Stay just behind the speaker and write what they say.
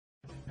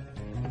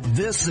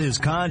This is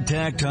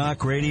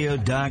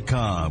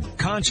ContactTalkRadio.com.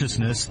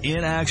 Consciousness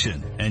in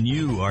action. And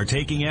you are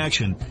taking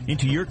action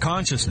into your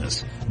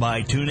consciousness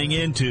by tuning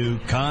into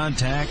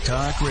Contact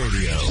Talk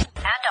Radio. And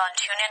on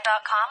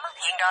TuneIn.com,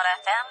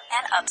 Ping.fm,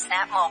 and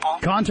UpSnap Mobile.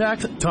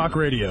 Contact Talk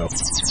Radio.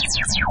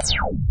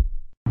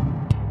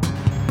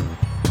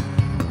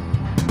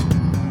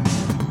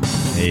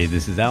 Hey,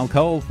 this is Al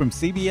Cole from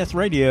CBS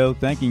Radio,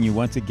 thanking you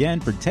once again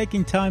for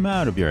taking time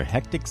out of your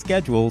hectic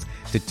schedules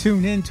to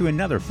tune in to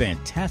another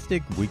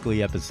fantastic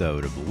weekly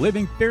episode of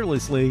Living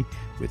Fearlessly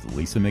with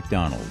Lisa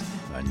McDonald.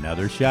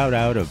 Another shout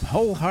out of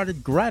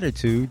wholehearted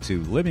gratitude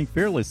to Living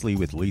Fearlessly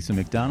with Lisa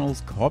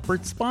McDonald's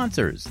corporate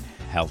sponsors,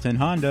 Halton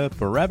Honda,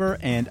 Forever,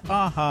 and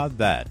Aha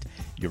That.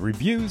 Your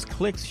reviews,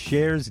 clicks,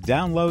 shares,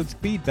 downloads,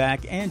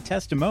 feedback, and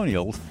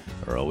testimonials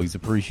are always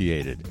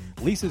appreciated.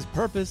 Lisa's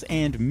purpose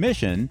and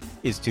mission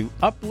is to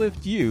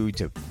uplift you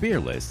to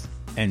fearless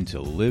and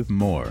to live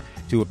more.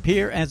 To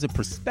appear as a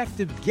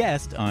prospective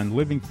guest on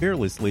Living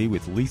Fearlessly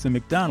with Lisa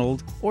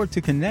McDonald, or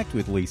to connect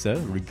with Lisa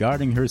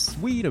regarding her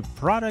suite of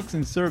products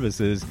and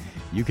services,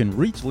 you can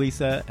reach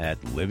Lisa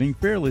at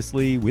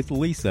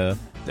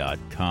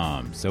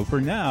livingfearlesslywithlisa.com. So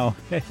for now,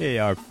 hey,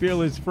 our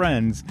fearless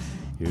friends,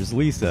 here's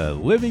Lisa,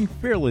 Living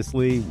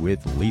Fearlessly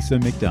with Lisa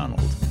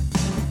McDonald.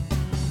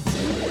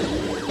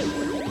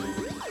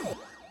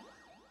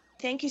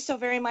 Thank you so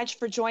very much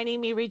for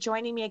rejoining me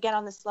again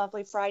on this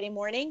lovely Friday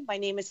morning. My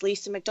name is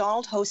Lisa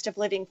McDonald, host of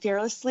Living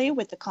Fearlessly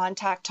with the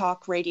Contact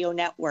Talk Radio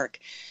Network.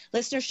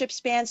 Listenership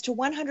spans to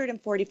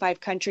 145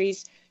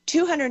 countries,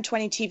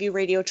 220 TV,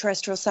 radio,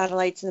 terrestrial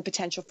satellites, and the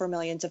potential for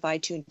millions of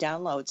iTunes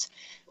downloads.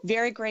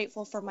 Very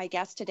grateful for my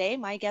guest today.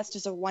 My guest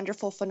is a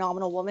wonderful,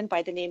 phenomenal woman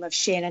by the name of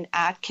Shannon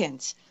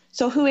Atkins.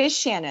 So who is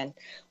Shannon?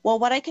 Well,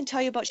 what I can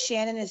tell you about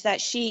Shannon is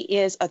that she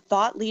is a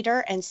thought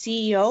leader and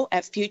CEO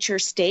at Future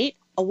State,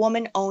 a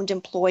woman-owned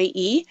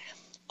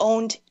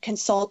employee-owned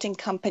consulting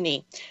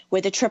company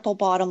with a triple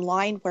bottom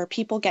line where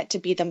people get to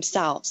be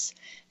themselves.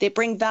 They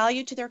bring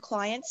value to their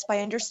clients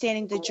by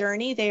understanding the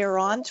journey they are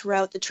on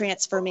throughout the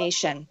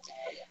transformation.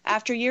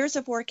 After years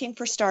of working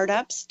for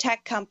startups,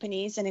 tech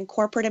companies, and in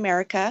corporate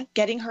America,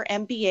 getting her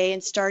MBA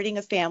and starting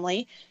a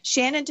family,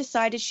 Shannon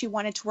decided she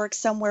wanted to work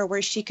somewhere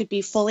where she could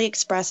be fully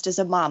expressed as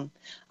a mom,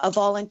 a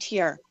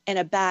volunteer, and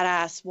a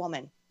badass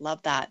woman.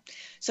 Love that.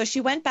 So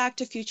she went back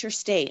to Future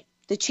State.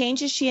 The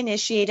changes she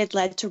initiated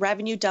led to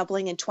revenue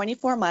doubling in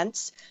 24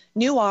 months,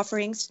 new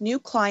offerings, new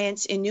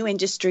clients in new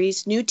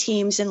industries, new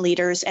teams and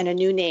leaders, and a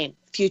new name,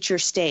 Future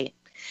State.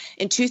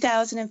 In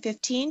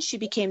 2015, she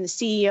became the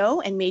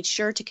CEO and made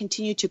sure to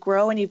continue to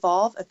grow and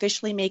evolve,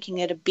 officially making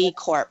it a B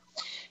Corp.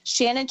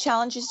 Shannon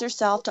challenges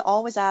herself to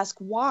always ask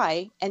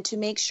why and to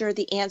make sure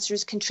the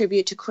answers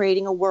contribute to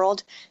creating a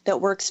world that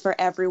works for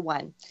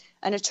everyone.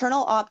 An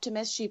eternal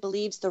optimist, she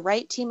believes the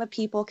right team of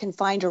people can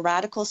find a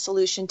radical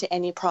solution to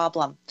any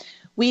problem.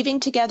 Weaving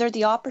together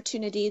the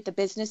opportunity, the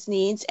business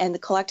needs, and the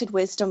collected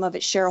wisdom of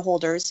its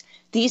shareholders,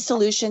 these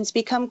solutions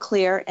become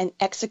clear and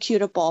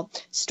executable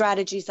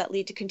strategies that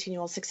lead to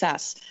continual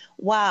success.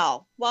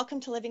 Wow.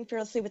 Welcome to Living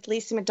Fearlessly with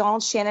Lisa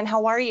McDonald. Shannon,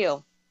 how are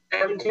you?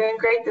 I'm doing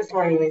great this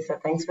morning, Lisa.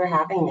 Thanks for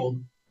having me.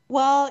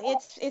 Well,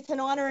 it's an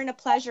honor and a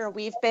pleasure.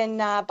 We've been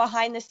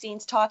behind the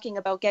scenes talking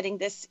about getting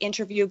this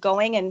interview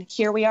going, and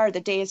here we are. The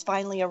day has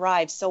finally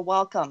arrived, so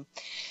welcome.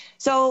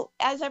 So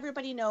as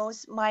everybody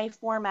knows, my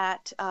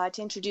format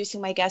to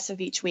introducing my guests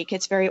of each week,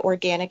 it's very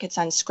organic, it's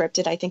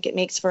unscripted. I think it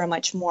makes for a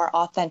much more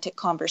authentic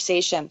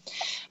conversation.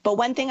 But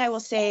one thing I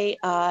will say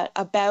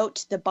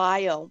about the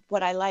bio,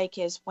 what I like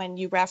is when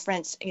you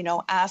reference,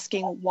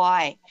 asking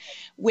why,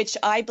 which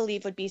I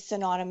believe would be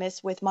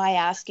synonymous with my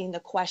asking the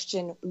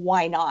question,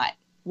 why not?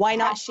 Why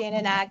not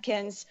Shannon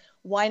Atkins?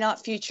 Why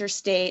not Future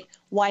State?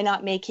 Why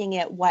not making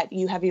it what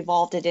you have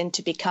evolved it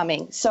into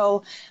becoming?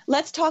 So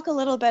let's talk a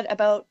little bit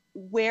about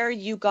where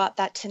you got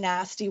that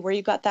tenacity, where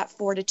you got that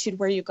fortitude,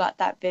 where you got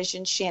that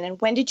vision, Shannon.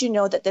 When did you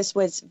know that this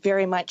was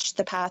very much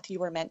the path you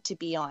were meant to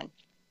be on?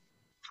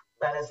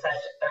 That is such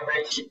a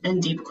rich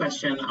and deep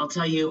question. I'll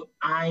tell you,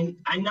 I'm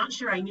not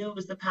sure I knew it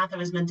was the path I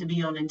was meant to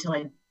be on until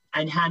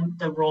I'd had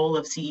the role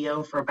of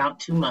CEO for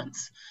about 2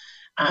 months.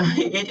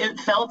 It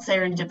felt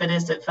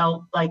serendipitous. It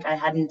felt like I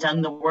hadn't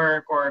done the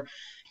work or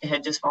it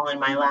had just fallen in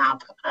my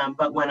lap.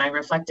 But when I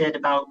reflected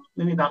about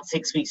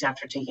 6 weeks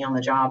after taking on the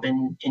job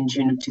in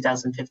June of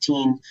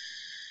 2015,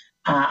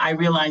 I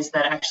realized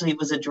that actually it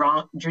was a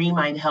dream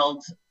I'd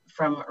held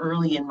from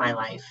early in my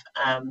life.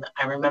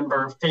 I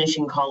remember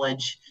finishing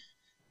college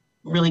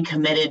really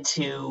committed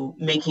to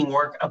making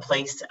work a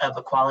place of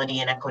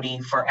equality and equity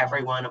for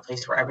everyone, a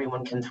place where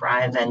everyone can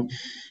thrive and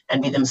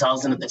be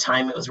themselves. And at the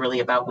time, it was really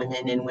about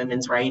women and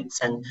women's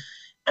rights and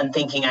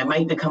thinking I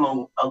might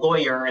become a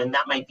lawyer and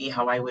that might be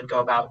how I would go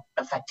about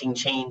affecting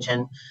change.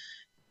 And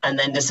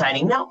then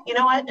deciding, no, you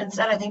know what?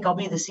 Instead, I think I'll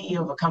be the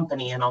CEO of a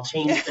company and I'll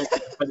change this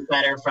for the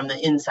better from the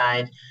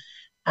inside.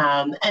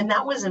 And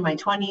that was in my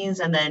 20s.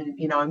 And then,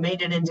 I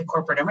made it into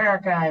corporate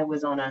America. I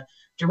was on a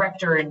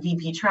director and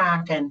VP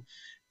track and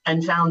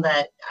found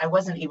that I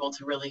wasn't able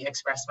to really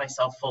express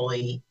myself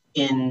fully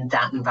in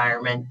that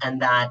environment,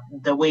 and that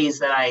the ways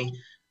that I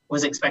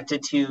was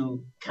expected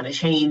to kind of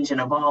change and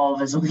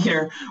evolve as a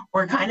leader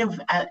were kind of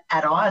at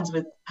odds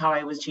with how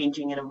I was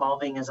changing and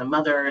evolving as a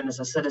mother and as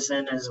a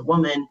citizen, as a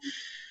woman,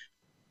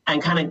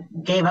 and kind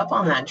of gave up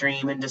on that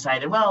dream and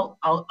decided, well,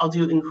 I'll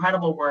do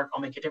incredible work.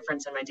 I'll make a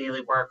difference in my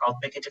daily work. I'll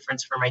make a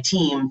difference for my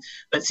team,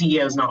 but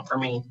CEO is not for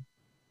me.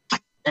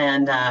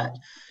 And that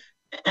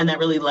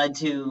really led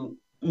to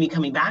me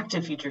coming back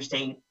to Future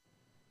State,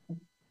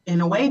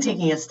 in a way,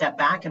 taking a step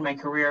back in my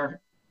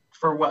career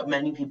for what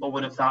many people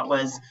would have thought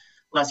was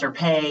lesser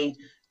pay,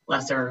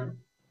 lesser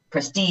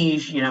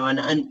prestige,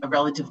 a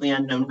relatively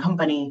unknown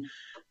company.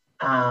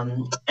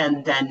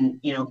 And then,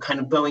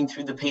 kind of going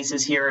through the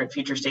paces here at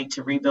Future State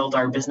to rebuild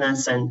our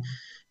business and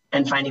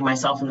finding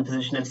myself in the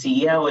position of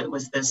CEO, it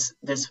was this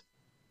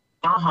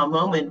aha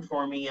moment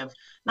for me of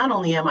not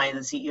only am I the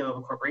CEO of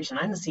a corporation,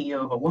 I'm the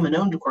CEO of a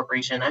woman-owned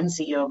corporation. I'm the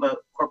CEO of a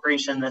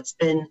corporation that's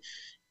been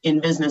in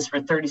business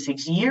for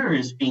 36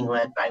 years being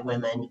led by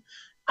women,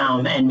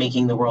 and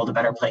making the world a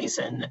better place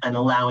and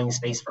allowing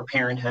space for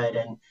parenthood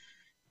and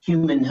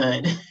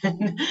humanhood.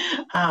 And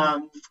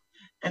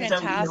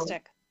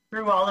Fantastic. So,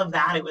 through all of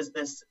that, it was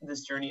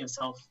this journey of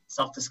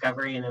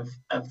self-discovery and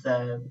of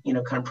the,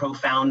 kind of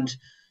profound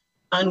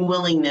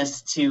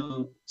unwillingness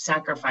to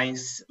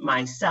sacrifice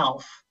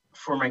myself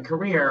for my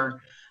career,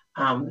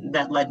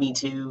 that led me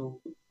to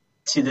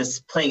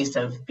this place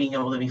of being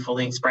able to be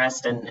fully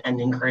expressed and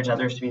encourage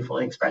others to be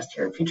fully expressed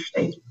here at Future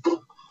State.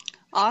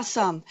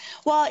 Awesome.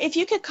 Well, if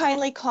you could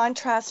kindly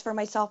contrast for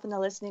myself and the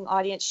listening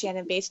audience,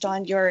 Shannon, based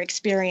on your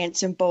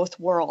experience in both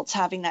worlds,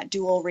 having that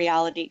dual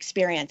reality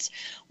experience,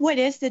 what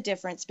is the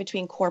difference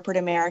between corporate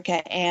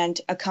America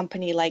and a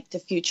company like the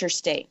Future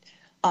State?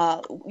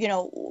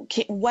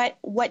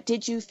 What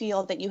did you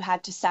feel that you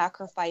had to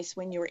sacrifice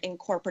when you were in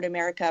corporate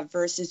America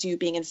versus you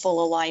being in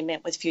full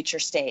alignment with Future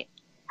State?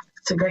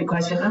 It's a great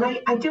question,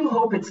 and I do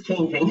hope it's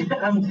changing.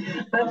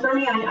 But for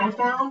me, I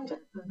found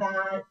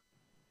that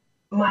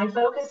my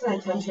focus and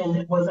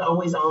attention was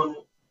always on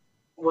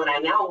what I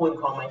now would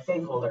call my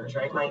stakeholders,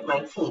 right?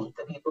 My team,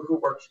 the people who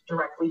worked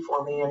directly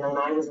for me, and then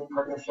I was in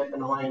partnership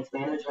and alliance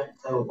management,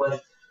 so it was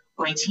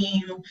my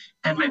team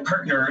and my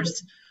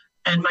partners.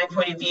 And my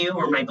point of view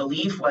or my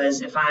belief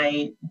was, if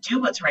I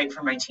do what's right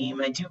for my team,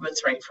 I do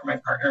what's right for my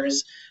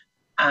partners,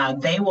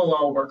 they will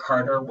all work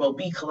harder, we'll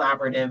be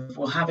collaborative,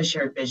 we'll have a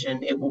shared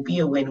vision, it will be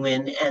a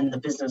win-win, and the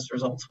business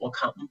results will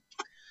come.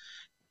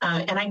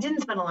 And I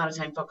didn't spend a lot of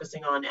time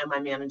focusing on, am I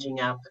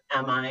managing up?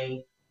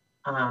 I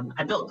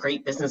built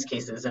great business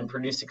cases and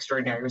produced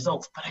extraordinary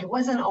results, but I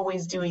wasn't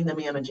always doing the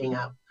managing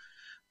up.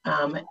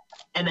 And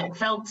it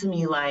felt to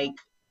me like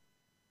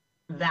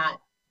that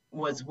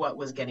was what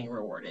was getting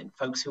rewarded.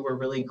 Folks who were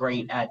really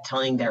great at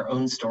telling their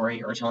own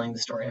story or telling the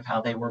story of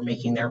how they were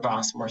making their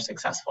boss more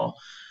successful.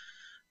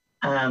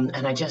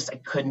 And I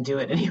couldn't do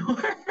it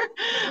anymore.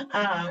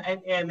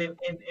 And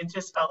it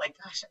just felt like,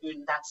 gosh,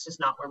 that's just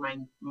not where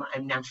I'm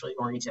naturally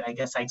oriented. I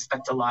guess I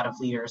expect a lot of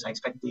leaders. I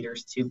expect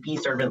leaders to be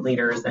servant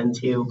leaders and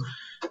to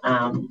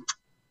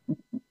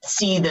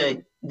see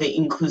the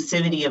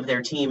inclusivity of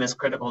their team as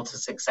critical to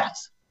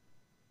success.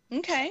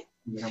 Okay.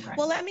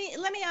 Well, let me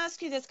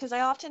ask you this, because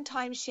I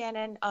oftentimes,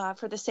 Shannon,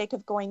 for the sake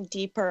of going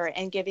deeper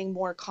and giving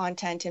more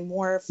content and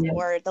more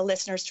for the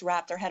listeners to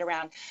wrap their head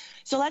around.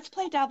 So let's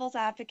play devil's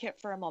advocate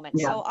for a moment.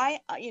 Yeah. So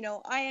I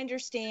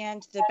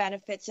understand the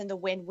benefits and the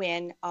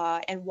win-win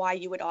and why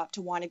you would opt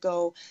to want to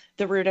go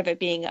the route of it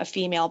being a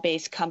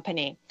female-based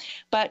company.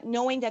 But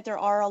knowing that there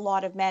are a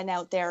lot of men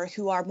out there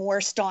who are more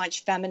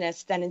staunch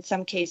feminists than in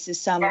some cases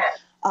some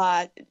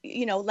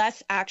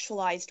less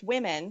actualized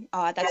women,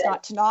 that's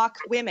not to knock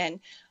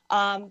women.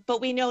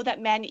 But we know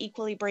that men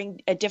equally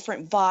bring a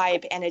different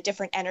vibe and a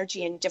different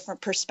energy and different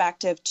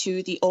perspective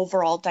to the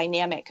overall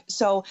dynamic.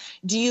 So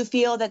do you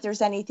feel that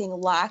there's anything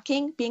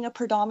lacking being a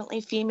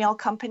predominantly female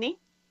company?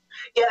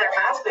 Yeah, there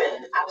has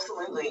been,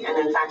 absolutely. And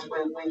in fact,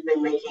 we've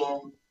been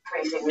making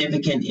pretty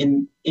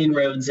significant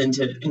inroads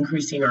into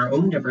increasing our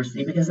own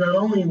diversity, because not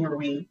only were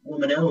we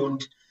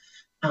woman-owned,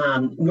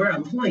 we're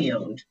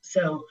employee-owned.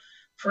 So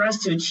for us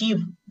to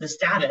achieve the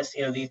status,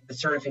 the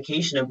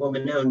certification of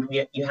woman-owned,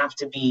 you have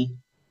to be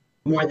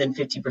more than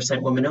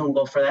 50% women-owned.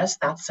 Well, for us,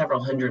 that's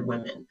several hundred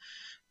women.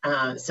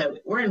 So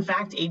we're in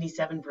fact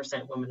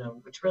 87%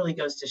 women-owned, which really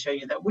goes to show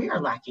you that we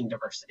are lacking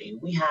diversity.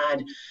 We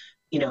had,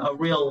 a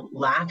real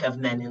lack of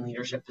men in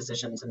leadership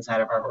positions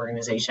inside of our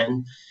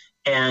organization,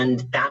 and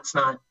that's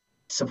not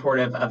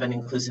supportive of an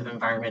inclusive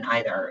environment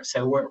either.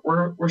 So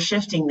we're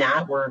shifting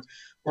that.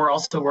 We're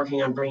also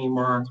working on bringing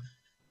more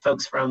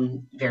folks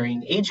from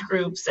varying age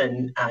groups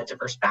and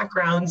diverse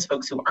backgrounds,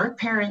 folks who aren't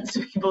parents,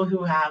 people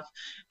who have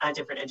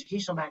different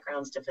educational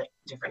backgrounds,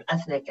 different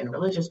ethnic and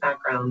religious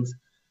backgrounds,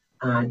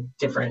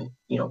 different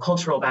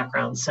cultural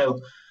backgrounds.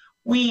 So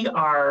we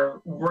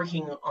are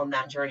working on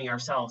that journey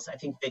ourselves. I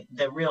think that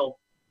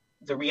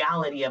the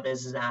reality of it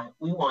is that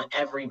we want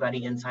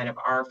everybody inside of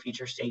our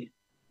Future State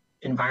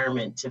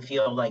environment to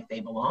feel like they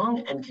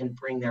belong and can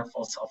bring their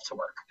full self to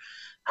work.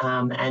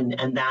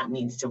 And that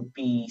needs to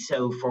be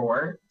so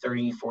for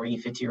 30, 40,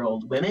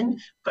 50-year-old women,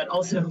 but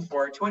also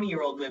for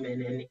 20-year-old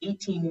women and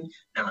 18,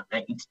 not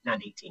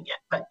 18 yet,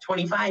 but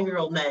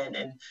 25-year-old men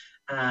and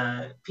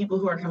people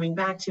who are coming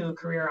back to a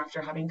career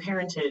after having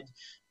parented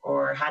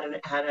or had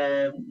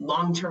a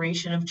long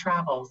duration of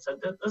travel. So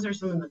those are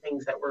some of the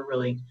things that we're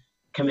really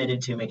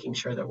committed to making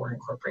sure that we're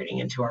incorporating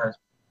into our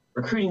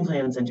recruiting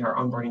plans, into our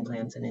onboarding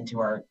plans, and into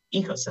our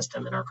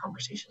ecosystem and our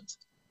conversations.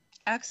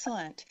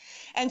 Excellent.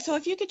 And so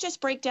if you could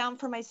just break down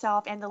for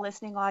myself and the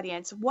listening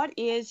audience, what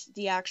is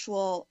the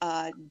actual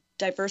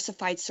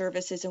diversified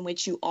services in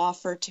which you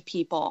offer to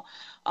people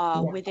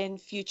within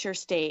Future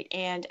State,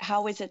 and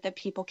how is it that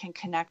people can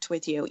connect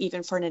with you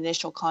even for an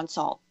initial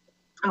consult?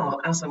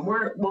 Oh, awesome.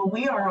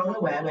 We are on the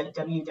web at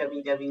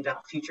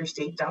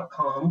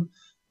www.futurestate.com.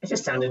 It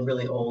just sounded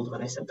really old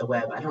when I said the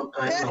web. I don't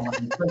know what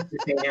I'm supposed to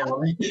say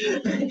now.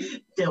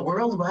 The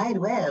World Wide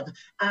Web.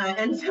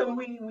 And so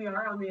we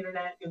are on the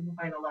internet. You can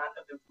find a lot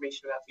of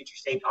information about Future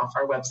State off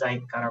our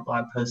website. Got our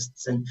blog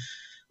posts and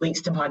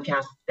links to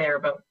podcasts there.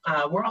 But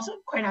we're also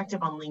quite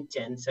active on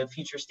LinkedIn. So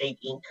Future State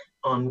Inc.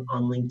 on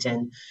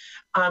LinkedIn.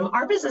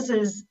 Our business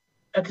is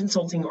a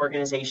consulting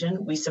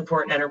organization. We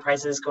support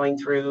enterprises going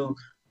through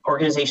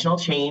organizational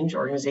change,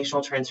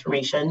 organizational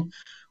transformation.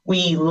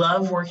 We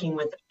love working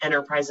with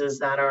enterprises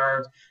that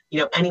are,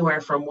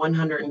 anywhere from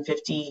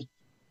 150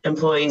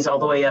 employees all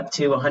the way up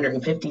to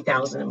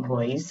 150,000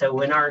 employees.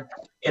 So in our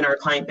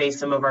client base,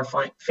 some of our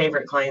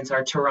favorite clients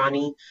are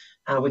Torani,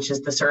 which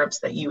is the syrups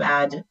that you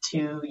add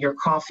to your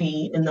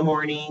coffee in the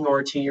morning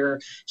or to your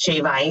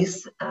shave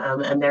ice.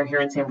 And they're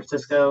here in San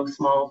Francisco,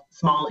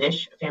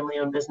 small-ish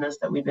family-owned business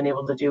that we've been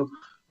able to do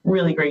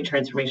really great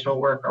transformational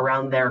work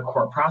around their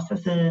core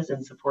processes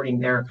and supporting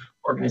their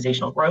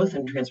organizational growth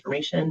and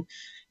transformation,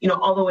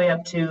 all the way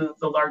up to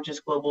the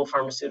largest global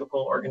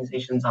pharmaceutical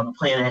organizations on the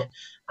planet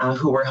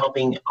who are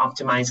helping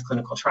optimize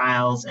clinical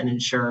trials and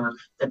ensure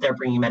that they're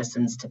bringing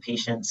medicines to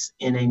patients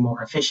in a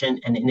more efficient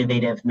and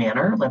innovative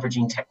manner,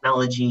 leveraging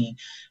technology,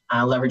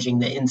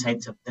 leveraging the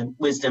insights of the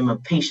wisdom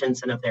of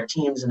patients and of their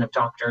teams and of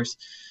doctors.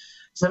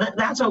 So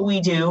that's what we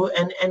do.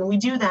 And we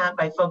do that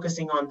by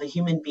focusing on the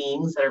human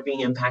beings that are being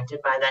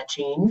impacted by that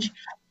change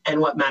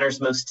and what matters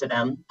most to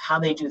them, how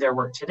they do their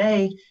work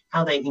today,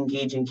 how they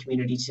engage in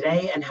community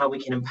today, and how we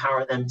can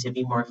empower them to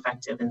be more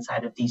effective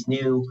inside of these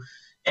new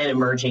and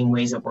emerging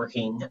ways of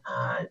working,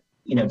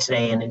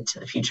 today and into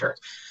the future.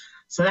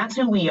 So that's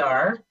who we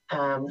are.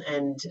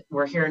 And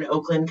we're here in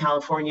Oakland,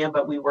 California,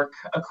 but we work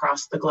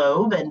across the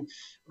globe and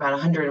about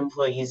 100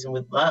 employees, and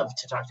would love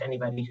to talk to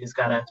anybody who's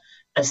got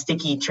a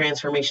sticky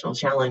transformational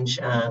challenge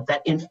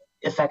that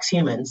affects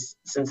humans,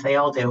 since they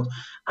all do,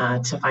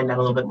 to find out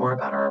a little bit more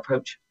about our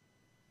approach.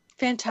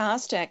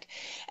 Fantastic.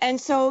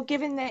 And so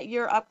given that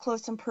you're up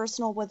close and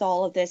personal with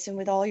all of this and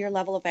with all your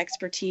level of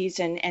expertise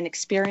and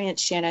experience,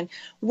 Shannon,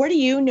 what are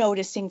you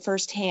noticing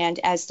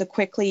firsthand as the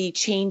quickly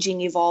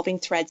changing, evolving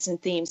threads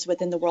and themes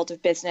within the world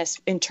of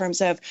business in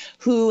terms of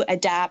who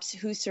adapts,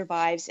 who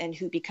survives, and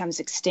who becomes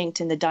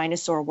extinct in the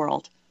dinosaur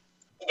world?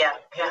 Yeah,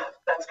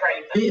 that's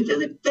great.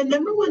 The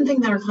number one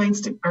thing that our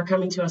clients are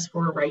coming to us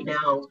for right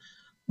now,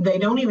 they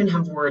don't even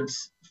have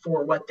words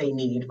for what they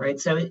need, right?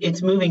 So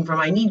it's moving from,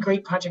 I need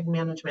great project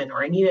management,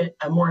 or I need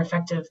a more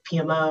effective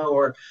PMO,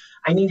 or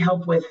I need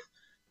help with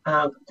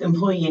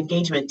employee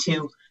engagement,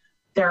 to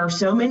there are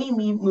so many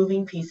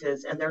moving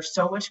pieces and there's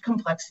so much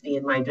complexity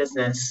in my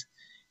business.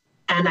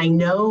 And I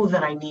know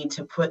that I need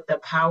to put the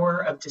power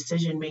of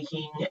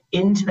decision-making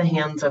into the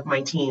hands of my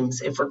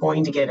teams if we're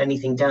going to get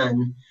anything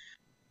done.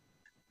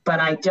 But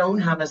I don't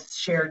have a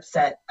shared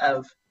set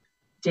of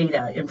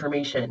data,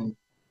 information.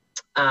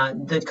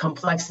 The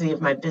complexity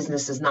of my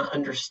business is not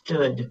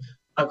understood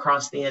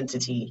across the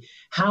entity.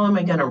 How am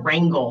I going to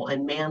wrangle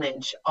and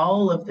manage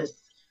all of this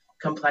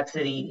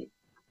complexity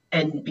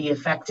and be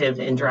effective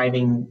in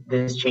driving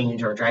this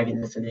change or driving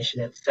this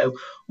initiative? So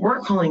we're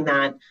calling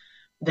that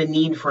the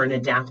need for an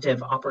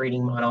adaptive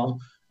operating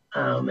model.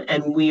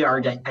 And we are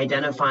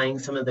identifying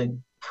some of the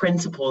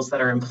principles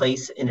that are in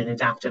place in an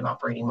adaptive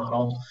operating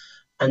model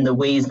and the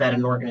ways that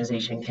an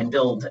organization can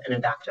build an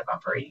adaptive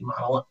operating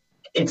model.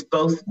 It's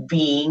both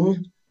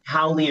being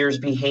how leaders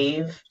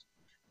behave,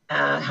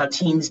 how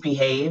teams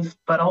behave,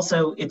 but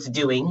also it's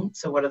doing.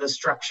 So what are the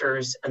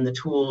structures and the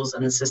tools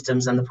and the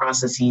systems and the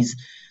processes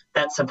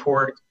that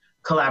support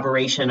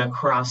collaboration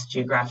across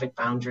geographic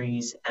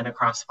boundaries and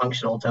across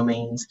functional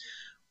domains?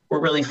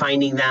 We're really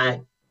finding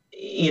that,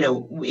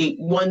 it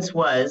once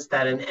was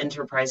that an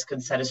enterprise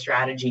could set a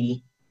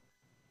strategy.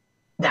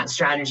 That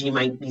strategy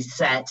might be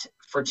set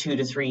for 2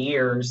 to 3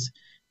 years,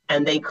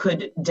 and they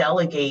could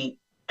delegate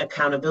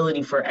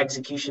accountability for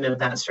execution of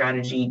that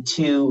strategy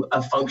to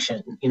a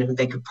function.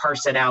 They could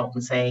parse it out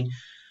and say,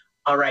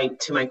 all right,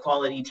 to my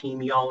quality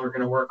team, y'all are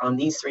going to work on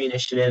these 3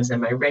 initiatives,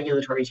 and my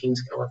regulatory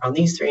team's going to work on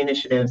these 3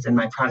 initiatives, and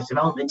my product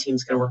development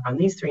team's going to work on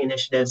these 3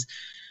 initiatives.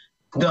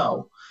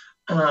 Go.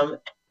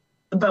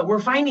 but we're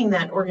finding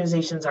that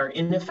organizations are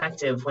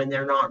ineffective when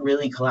they're not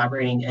really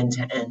collaborating end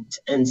to end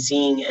and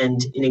seeing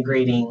and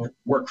integrating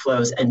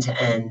workflows end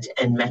to end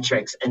and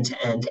metrics end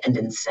to end and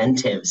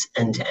incentives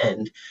end to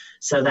end,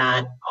 so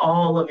that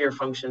all of your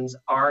functions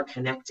are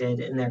connected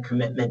in their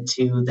commitment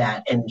to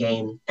that end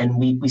game. And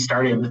we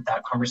started with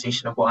that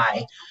conversation of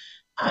why.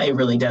 It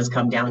really does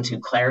come down to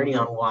clarity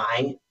on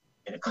why,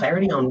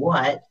 clarity on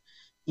what,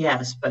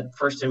 yes, but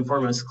first and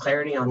foremost,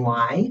 clarity on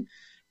why,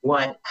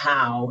 what,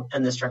 how,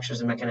 and the structures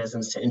and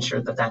mechanisms to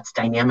ensure that that's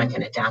dynamic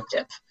and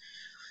adaptive.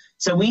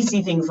 So we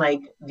see things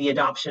like the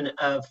adoption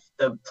of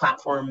the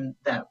platform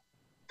that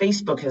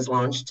Facebook has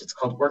launched. It's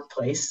called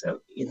Workplace. So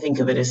you think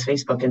of it as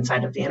Facebook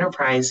inside of the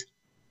enterprise,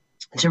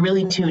 to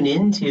really tune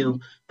into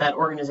that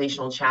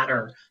organizational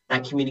chatter,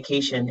 that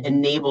communication,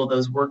 enable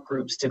those work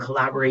groups to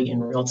collaborate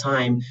in real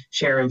time,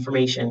 share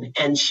information,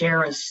 and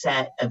share a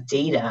set of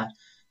data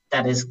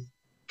that is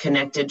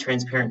connected,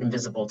 transparent, and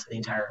visible to the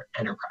entire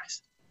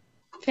enterprise.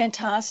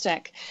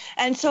 Fantastic.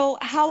 And so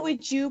how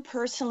would you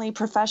personally,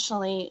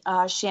 professionally,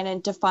 Shannon,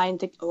 define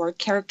or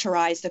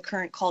characterize the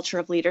current culture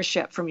of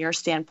leadership from your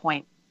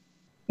standpoint?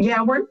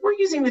 Yeah, we're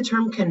using the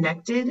term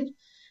connected.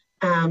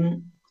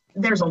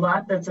 There's a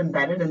lot that's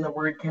embedded in the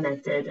word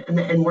connected,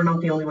 and we're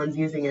not the only ones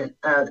using it.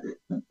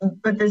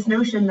 But this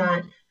notion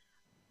that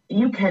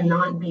you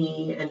cannot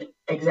be an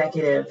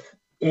executive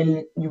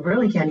you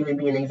really can't even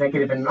be an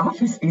executive in an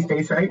office these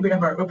days, right? We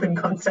have our open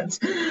concept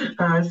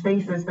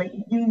spaces, but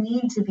you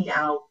need to be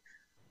out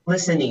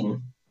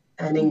listening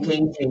and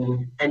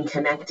engaging and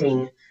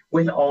connecting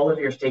with all of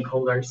your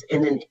stakeholders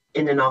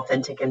in an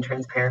authentic and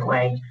transparent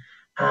way.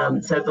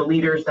 So the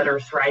leaders that are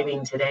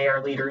thriving today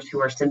are leaders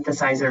who are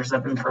synthesizers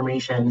of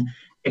information,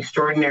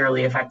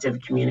 extraordinarily effective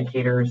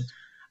communicators,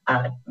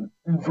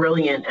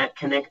 brilliant at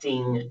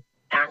connecting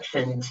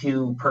action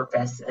to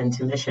purpose and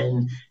to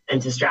mission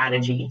and to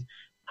strategy.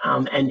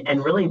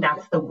 And really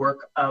that's the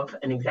work of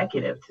an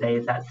executive today,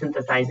 is that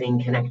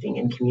synthesizing, connecting,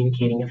 and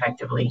communicating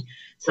effectively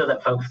so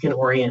that folks can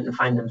orient and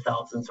find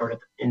themselves and sort of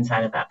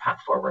inside of that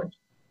path forward.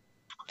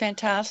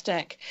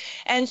 Fantastic.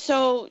 And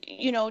so,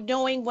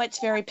 knowing what's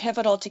very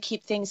pivotal to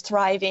keep things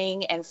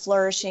thriving and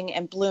flourishing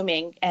and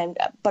blooming,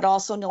 but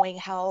also knowing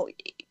how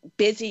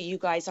busy you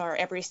guys are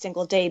every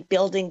single day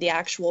building the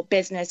actual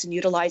business and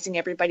utilizing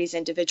everybody's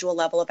individual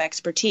level of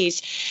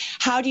expertise,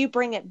 how do you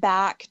bring it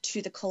back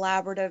to the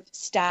collaborative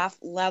staff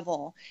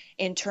level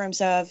in terms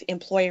of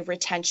employee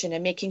retention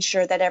and making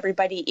sure that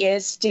everybody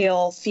is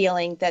still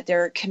feeling that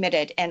they're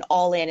committed and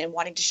all in and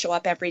wanting to show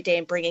up every day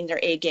and bringing their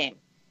A game?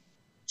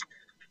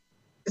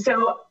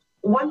 So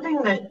one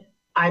thing that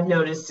I've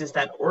noticed is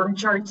that org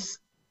charts,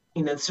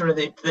 sort of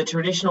the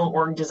traditional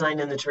org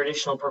design and the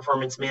traditional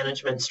performance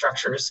management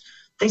structures,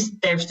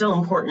 they're still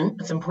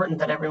important. It's important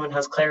that everyone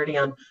has clarity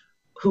on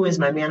who is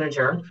my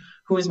manager,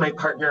 who is my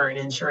partner in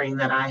ensuring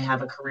that I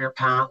have a career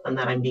path and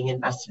that I'm being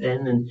invested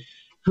in, and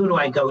who do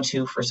I go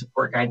to for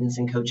support, guidance,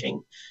 and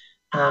coaching.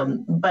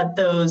 But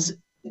those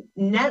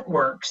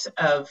networks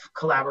of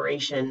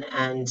collaboration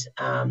and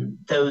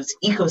those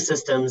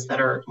ecosystems that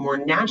are more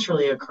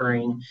naturally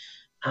occurring,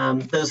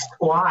 those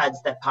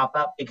squads that pop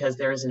up because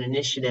there is an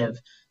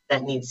initiative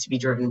that needs to be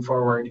driven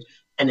forward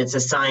and it's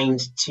assigned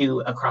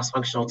to a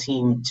cross-functional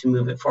team to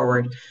move it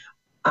forward,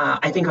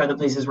 I think are the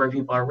places where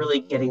people are really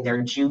getting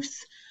their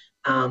juice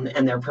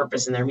and their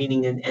purpose and their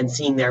meaning and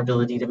seeing their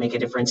ability to make a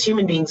difference.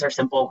 Human beings are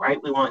simple,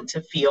 right? We want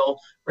to feel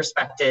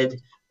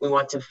respected. We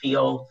want to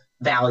feel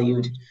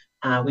valued.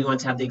 We want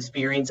to have the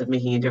experience of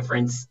making a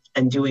difference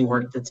and doing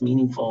work that's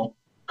meaningful.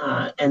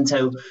 And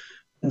so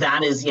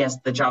that is, yes,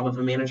 the job of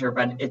a manager,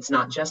 but it's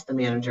not just the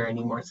manager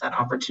anymore. It's that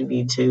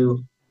opportunity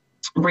to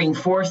bring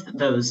forth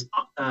those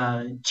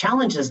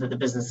challenges that the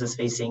business is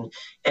facing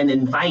and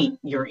invite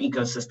your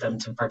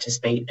ecosystem to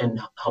participate in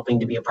helping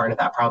to be a part of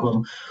that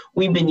problem.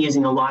 We've been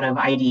using a lot of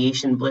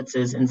ideation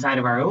blitzes inside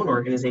of our own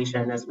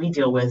organization as we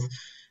deal with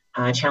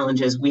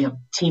challenges. We have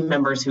team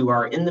members who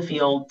are in the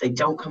field. They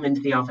don't come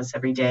into the office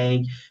every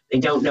day. They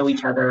don't know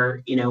each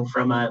other,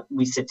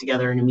 we sit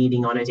together in a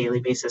meeting on a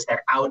daily basis.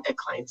 They're out at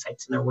client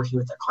sites and they're working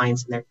with their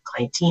clients and their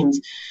client teams.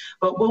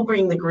 But we'll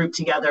bring the group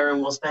together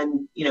and we'll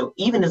spend,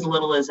 even as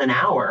little as an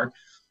hour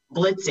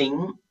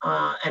blitzing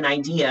an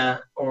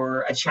idea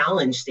or a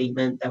challenge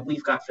statement that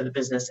we've got for the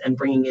business and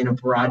bringing in a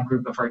broad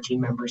group of our team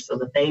members so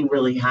that they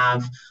really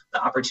have the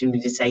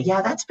opportunity to say,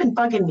 yeah, that's been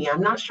bugging me.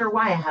 I'm not sure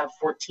why I have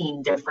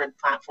 14 different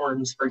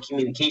platforms for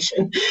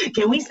communication.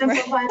 Can we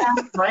simplify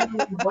that? Right?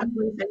 One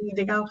place I need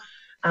to go.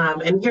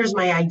 And here's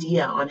my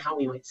idea on how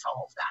we might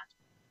solve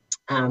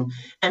that.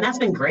 And that's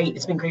been great.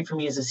 It's been great for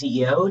me as a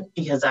CEO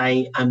because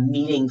I'm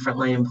meeting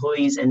frontline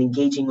employees and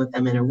engaging with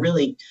them in a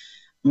really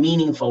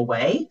meaningful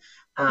way.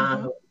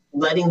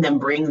 Letting them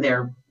bring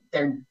their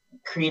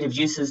creative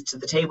juices to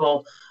the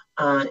table,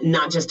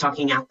 not just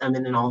talking at them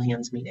in an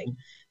all-hands meeting.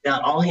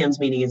 That all-hands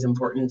meeting is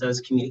important. Those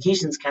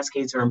communications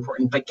cascades are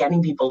important, but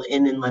getting people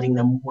in and letting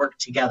them work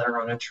together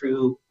on a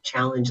true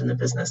challenge in the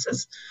business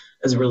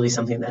is really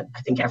something that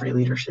I think every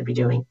leader should be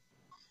doing.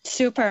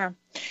 Super.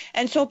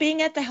 And so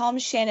being at the helm,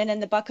 Shannon,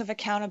 and the buck of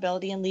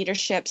accountability and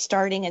leadership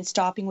starting and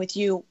stopping with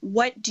you,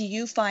 what do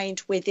you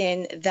find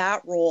within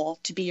that role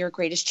to be your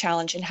greatest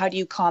challenge, and how do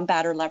you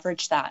combat or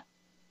leverage that?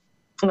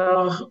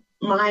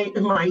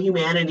 My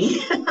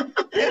humanity,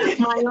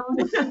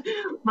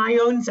 my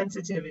own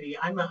sensitivity.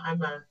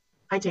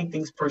 I take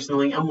things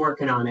personally. I'm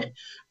working on it.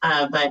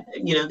 But,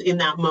 in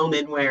that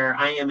moment where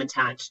I am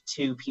attached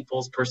to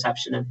people's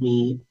perception of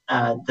me,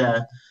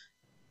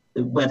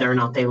 whether or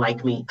not they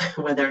like me,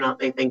 whether or not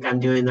they think I'm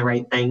doing the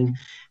right thing,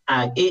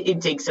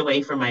 it takes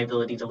away from my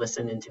ability to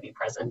listen and to be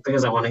present,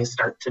 because I want to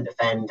start to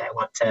defend.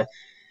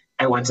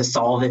 I want to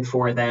solve it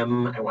for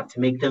them. I want to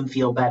make them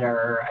feel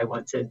better. I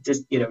want to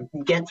just,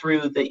 get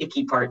through the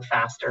icky part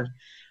faster,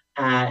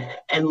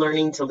 and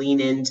learning to lean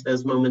into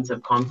those moments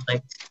of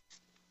conflict,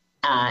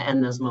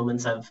 and those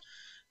moments of,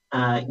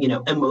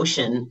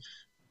 emotion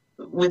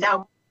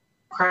without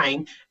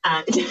crying,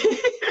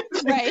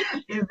 right.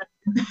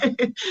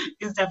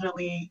 is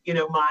definitely,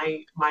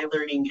 my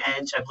learning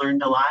edge. I've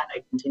learned a lot.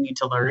 I continue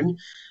to learn,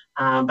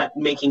 but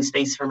making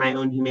space for my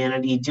own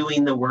humanity,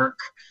 doing the work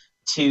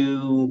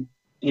to,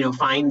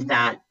 find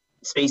that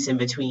space in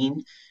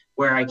between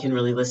where I can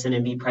really listen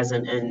and be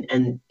present,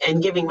 and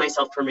giving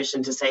myself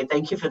permission to say,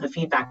 thank you for the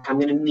feedback. I'm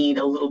going to need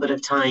a little bit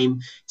of time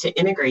to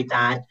integrate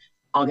that.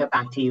 I'll get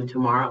back to you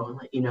tomorrow and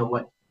let you know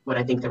what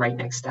I think the right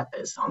next step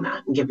is on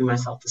that, and giving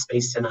myself the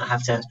space to not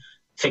have to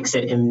fix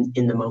it in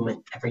the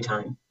moment every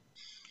time.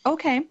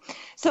 Okay.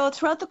 So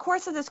throughout the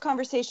course of this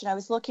conversation, I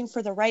was looking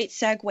for the right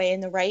segue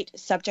and the right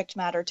subject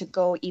matter to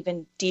go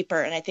even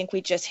deeper. And I think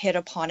we just hit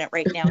upon it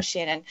right now,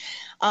 Shannon.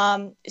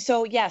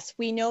 So yes,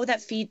 we know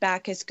that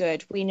feedback is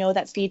good. We know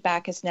that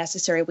feedback is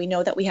necessary. We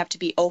know that we have to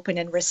be open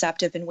and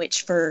receptive in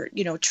which for,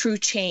 true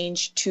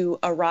change to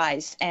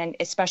arise, and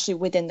especially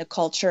within the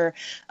culture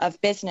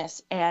of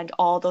business and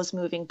all those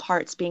moving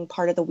parts being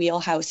part of the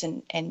wheelhouse,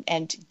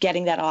 and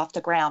getting that off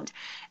the ground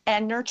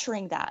and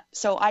nurturing that.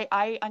 So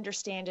I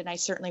understand, and I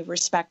certainly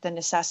respect the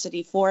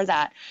necessity for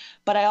that.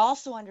 But I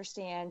also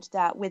understand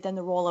that within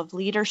the role of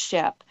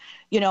leadership,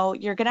 you're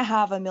going to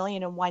have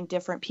 1,000,001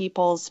 different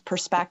people's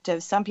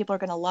perspectives. Some people are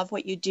going to love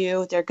what you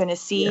do. They're going to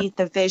see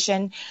the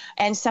vision,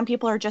 and some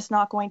people are just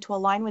not going to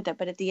align with it.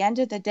 But at the end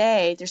of the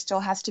day, there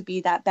still has to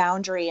be that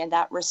boundary and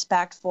that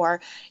respect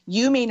for,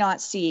 you may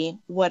not see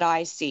what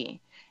I see,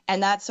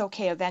 and that's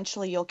okay.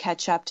 Eventually you'll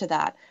catch up to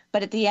that.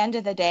 But at the end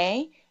of the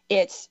day,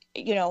 it's,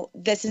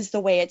 this is the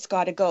way it's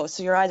got to go.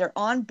 So you're either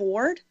on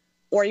board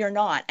or you're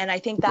not. And I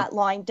think that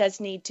line does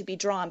need to be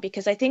drawn,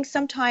 because I think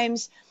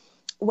sometimes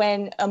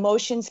when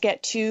emotions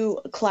get too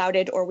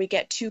clouded or we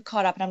get too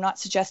caught up, and I'm not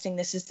suggesting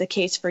this is the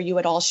case for you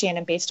at all,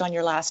 Shannon, based on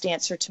your last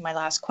answer to my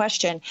last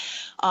question,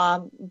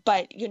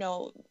 but,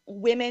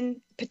 women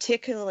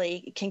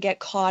particularly can get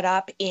caught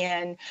up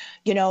in,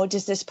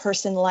 does this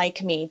person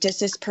like me? Does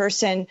this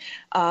person,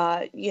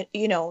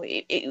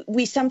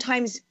 we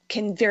sometimes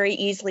can very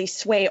easily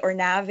sway or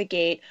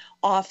navigate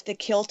off the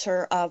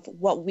kilter of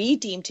what we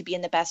deem to be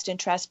in the best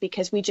interest,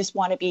 because we just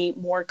want to be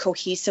more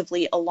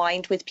cohesively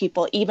aligned with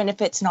people, even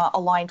if it's not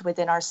aligned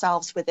within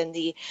ourselves, within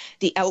the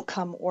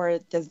outcome or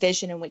the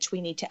vision in which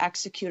we need to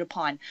execute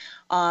upon.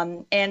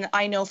 And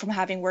I know from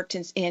having worked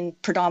in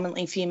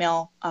predominantly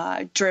female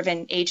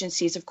driven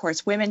agencies, of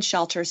course, women's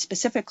shelters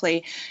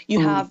specifically,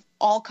 you have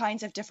all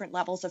kinds of different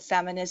levels of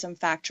feminism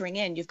factoring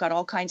in. You've got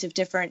all kinds of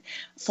different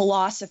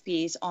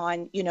philosophies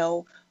on,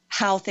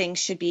 how things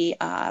should be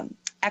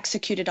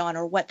executed on,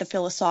 or what the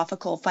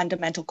philosophical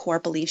fundamental core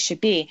beliefs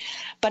should be.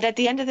 But at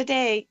the end of the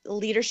day,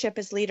 leadership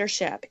is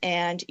leadership,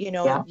 and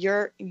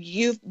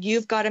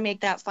you've got to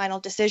make that final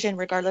decision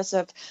regardless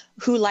of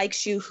who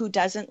likes you, who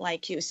doesn't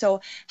like you.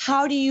 So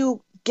how do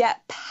you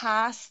get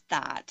past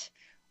that,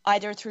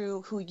 either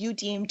through who you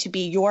deem to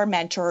be your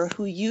mentor or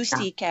who you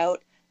seek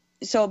out?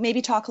 So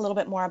maybe talk a little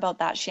bit more about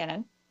that,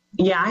 Shannon.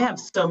 Yeah, I have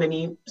so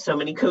many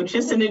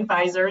coaches and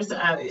advisors.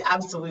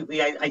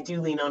 Absolutely. I do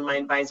lean on my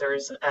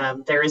advisors.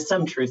 There is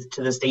some truth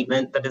to the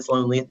statement that it's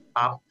lonely at the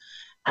top.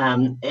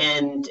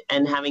 And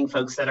having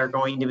folks that are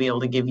going to be able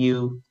to give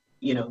you,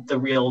 the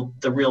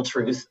real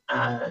truth,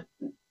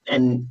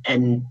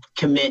 and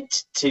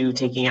commit to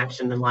taking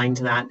action and lying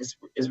to that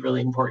is really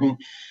important.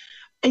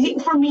 I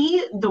think for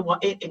me, I'm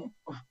going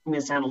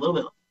to sound a little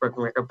bit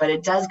broken record, but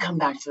it does come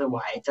back to the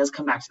why. It does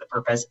come back to the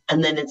purpose.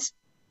 And then it's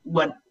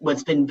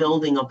what's been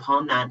building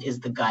upon that is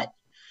the gut.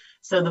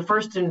 So the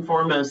first and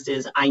foremost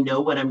is, I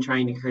know what I'm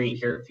trying to create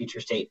here at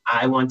Future State.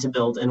 I want to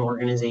build an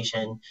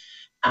organization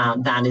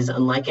that is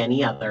unlike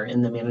any other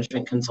in the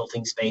management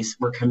consulting space.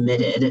 We're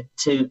committed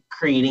to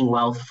creating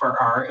wealth for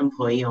our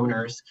employee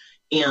owners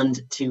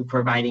and to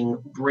providing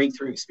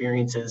breakthrough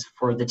experiences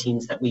for the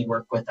teams that we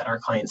work with at our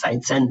client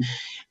sites. And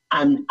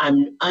I'm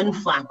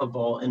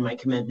unflappable in my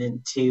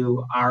commitment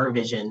to our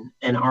vision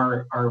and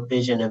our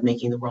vision of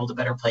making the world a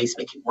better place,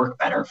 making work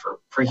better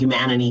for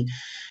humanity.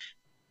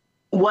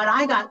 What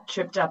I got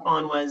tripped up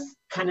on was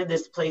kind of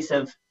this place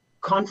of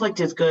conflict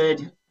is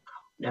good.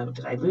 No,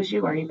 did I lose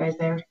you? Are you guys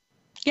there?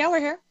 Yeah,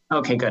 we're here.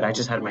 Okay, good. I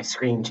just had my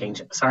screen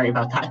change. Sorry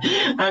about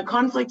that.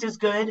 Conflict is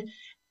good.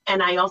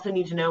 And I also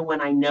need to know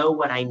when I know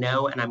what I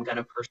know, and I'm going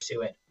to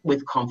pursue it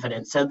with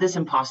confidence. So this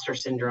imposter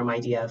syndrome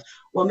idea of,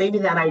 well, maybe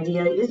that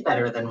idea is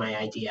better than my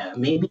idea.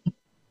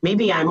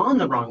 Maybe I'm on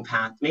the wrong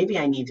path. Maybe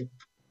I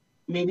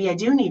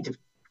do need to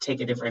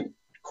take a different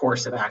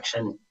course of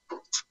action.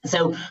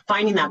 So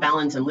finding that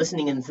balance and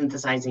listening and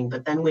synthesizing.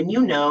 But then when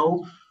you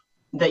know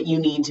that you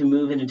need to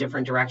move in a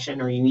different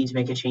direction or you need to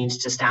make a change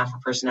to staff or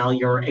personnel,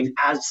 you're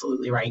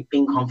absolutely right.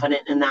 Being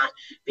confident in that,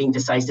 being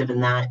decisive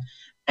in that.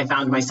 I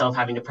found myself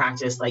having to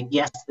practice, like,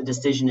 yes, the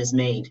decision is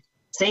made.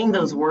 Saying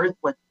those words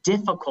was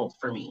difficult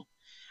for me.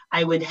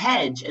 I would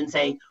hedge and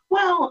say,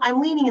 well,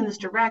 I'm leaning in this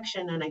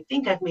direction and I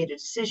think I've made a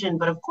decision,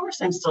 but of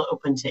course I'm still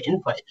open to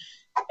input.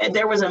 And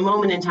there was a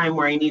moment in time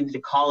where I needed to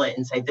call it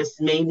and say, this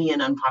may be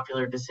an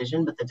unpopular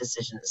decision, but the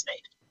decision is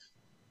made.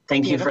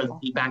 Thank Beautiful. you for the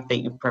feedback that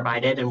you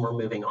provided, and we're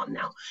moving on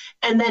now.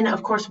 And then,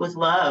 of course, with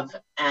love,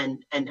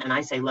 and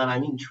I say love, I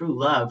mean true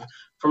love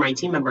for my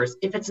team members.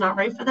 If it's not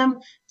right for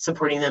them,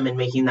 supporting them in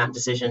making that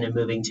decision and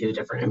moving to a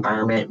different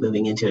environment,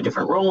 moving into a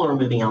different role, or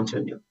moving on to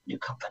a new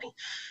company.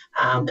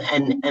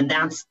 And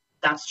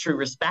that's true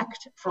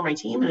respect for my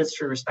team, and it's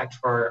true respect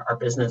for our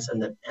business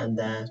and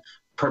the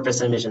purpose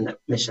and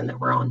mission that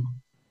we're on.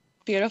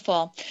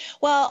 Beautiful.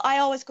 Well, I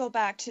always go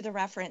back to the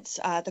reference,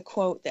 the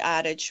quote, the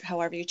adage,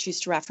 however you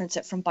choose to reference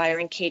it, from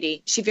Byron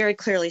Katie. She very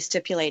clearly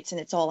stipulates,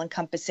 and it's all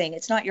encompassing,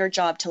 it's not your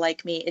job to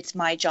like me, it's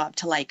my job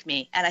to like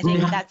me. And I think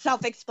that's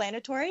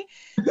self-explanatory.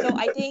 So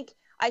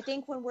I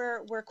think when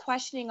we're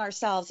questioning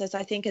ourselves, as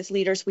I think as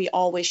leaders we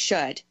always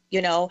should,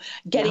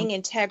 getting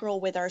integral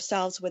with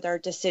ourselves, with our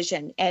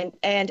decision,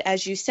 and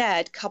as you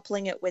said,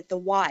 coupling it with the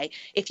why.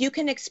 If you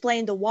can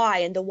explain the why,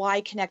 and the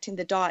why connecting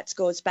the dots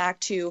goes back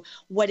to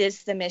what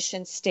is the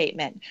mission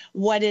statement,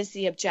 what is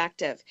the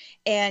objective,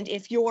 and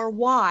if your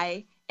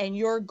why and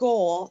your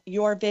goal,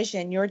 your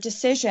vision, your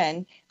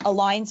decision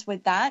aligns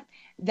with that,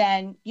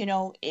 then,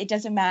 it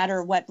doesn't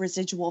matter what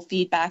residual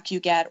feedback you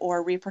get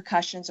or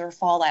repercussions or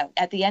fallout.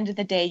 At the end of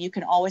the day, you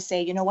can always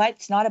say, you know what,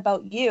 it's not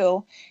about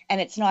you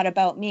and it's not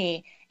about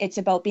me. It's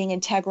about being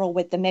integral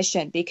with the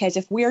mission. Because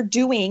if we're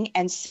doing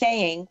and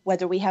saying,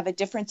 whether we have a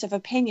difference of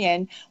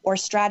opinion or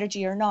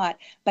strategy or not,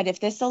 but if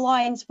this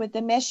aligns with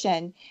the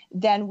mission,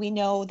 then we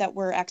know that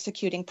we're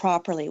executing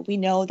properly. We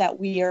know that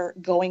we are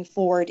going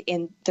forward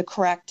in the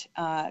correct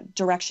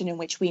direction in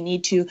which we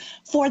need to,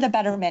 for the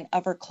betterment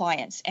of our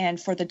clients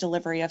and for the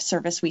delivery of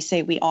service we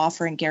say we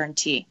offer and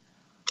guarantee.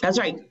 That's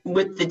right.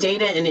 With the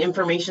data and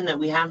information that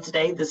we have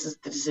today, this is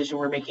the decision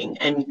we're making.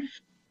 And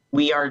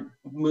we are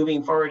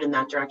moving forward in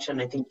that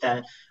direction. I think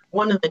that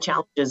one of the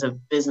challenges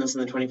of business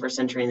in the 21st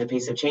century and the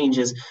pace of change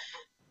is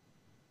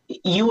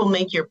you will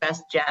make your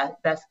best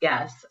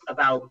guess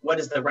about what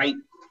is the right,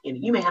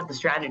 you may have the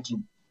strategy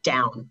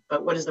down,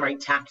 but what is the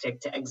right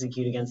tactic to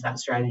execute against that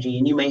strategy?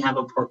 And you may have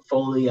a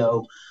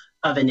portfolio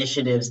of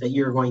initiatives that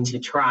you're going to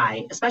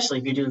try, especially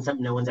if you're doing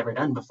something no one's ever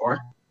done before,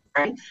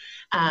 right?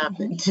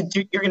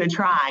 You're going to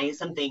try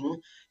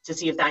something to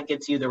see if that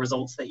gets you the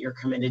results that you're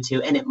committed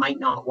to, and it might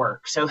not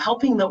work. So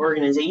helping the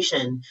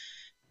organization,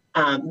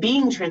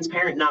 being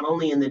transparent not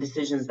only in the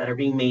decisions that are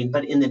being made,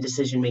 but in the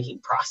decision-making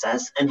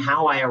process and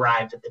how I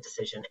arrived at the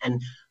decision,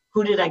 and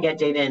who did I get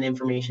data and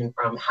information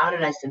from? How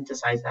did I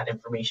synthesize that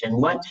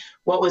information? What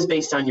was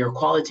based on your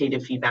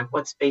qualitative feedback?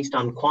 What's based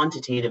on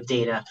quantitative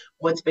data?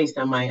 What's based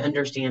on my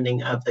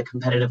understanding of the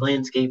competitive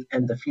landscape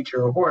and the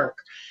future of work?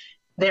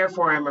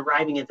 Therefore, I'm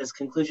arriving at this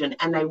conclusion,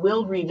 and I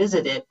will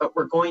revisit it, but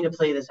we're going to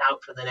play this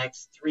out for the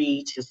next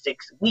 3 to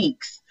 6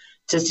 weeks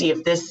to see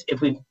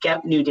if we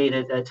get new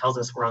data that tells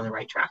us we're on the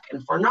right track.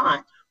 And if we're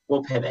not,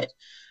 we'll pivot.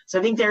 So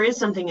I think there is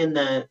something in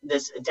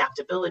this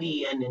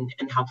adaptability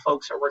and how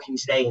folks are working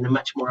today in a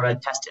much more of a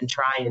test and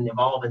try and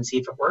evolve and see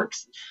if it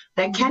works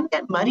that can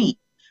get muddy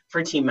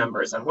for team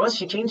members. Well,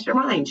 she changed her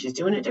mind. She's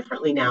doing it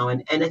differently now.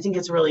 And I think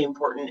it's really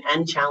important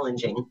and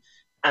challenging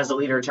as a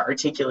leader to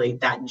articulate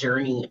that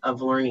journey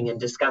of learning and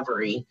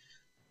discovery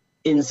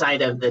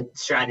inside of the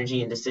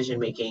strategy and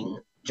decision-making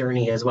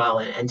journey as well,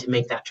 and to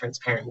make that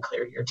transparent and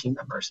clear to your team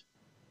members.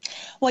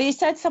 Well, you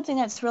said something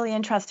that's really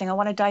interesting. I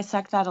want to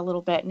dissect that a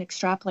little bit and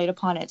extrapolate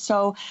upon it.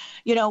 So,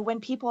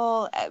 when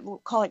people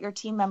call it your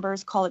team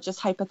members, call it just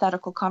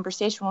hypothetical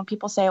conversation, when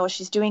people say, oh,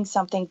 she's doing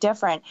something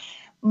different,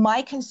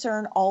 my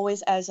concern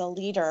always as a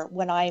leader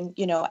when I'm,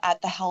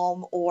 at the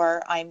helm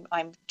or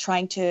I'm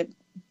trying to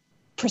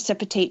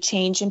precipitate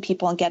change in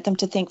people and get them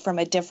to think from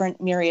a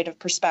different myriad of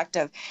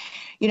perspective.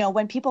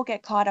 When people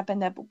get caught up in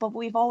but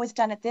we've always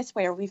done it this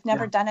way, or we've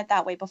never done it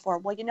that way before.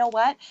 Well, you know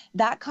what?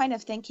 That kind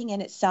of thinking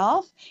in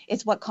itself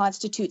is what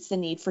constitutes the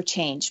need for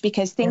change,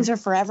 because things are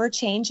forever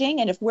changing.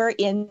 And if we're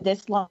in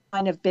this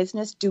line of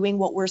business doing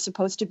what we're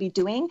supposed to be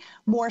doing,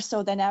 more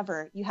so than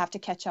ever, you have to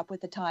catch up with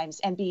the times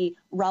and be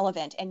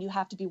relevant. And you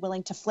have to be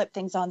willing to flip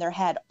things on their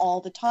head all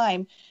the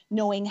time,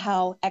 knowing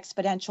how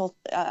exponential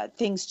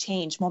things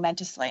change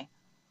momentously.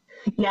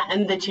 Yeah,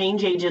 and the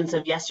change agents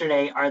of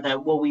yesterday are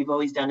we've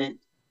always done it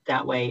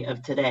that way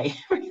of today.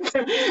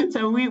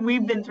 So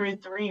we've been through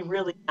 3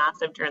 really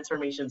massive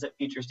transformations at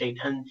Future State.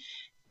 And,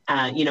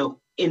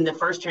 in the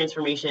first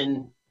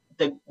transformation,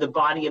 the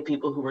body of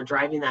people who were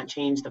driving that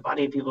change, the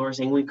body of people who are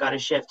saying we've got to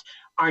shift,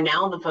 are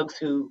now the folks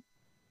who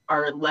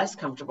are less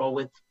comfortable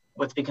with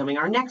what's becoming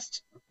our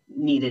next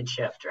needed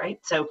shift, right?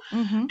 So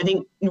I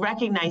think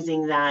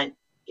recognizing that,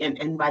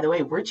 and by the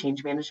way, we're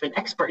change management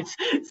experts.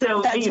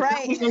 So that's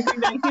right.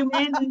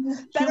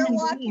 Better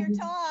walk beings, your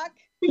talk.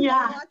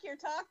 Yeah. Better walk your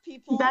talk,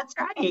 people. That's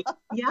right.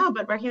 Yeah,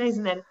 but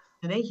recognizing that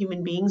today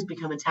human beings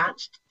become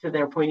attached to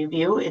their point of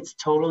view. It's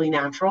totally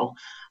natural.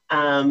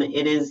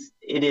 It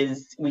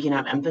is, we can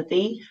have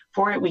empathy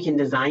for it. We can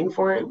design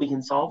for it. We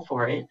can solve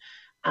for it.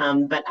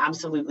 But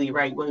absolutely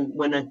right.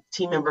 When a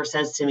team member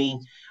says to me,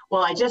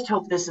 well, I just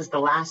hope this is the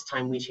last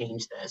time we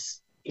change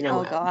this,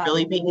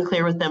 really being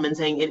clear with them and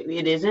saying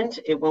it isn't,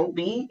 it won't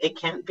be, it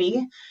can't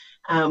be,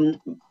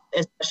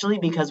 especially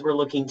because we're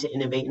looking to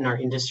innovate in our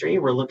industry.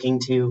 We're looking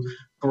to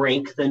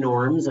break the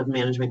norms of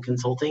management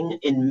consulting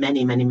in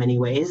many, many, many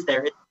ways.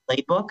 There is a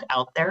playbook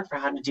out there for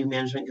how to do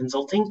management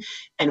consulting,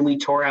 and we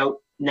tore out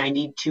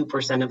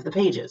 92% of the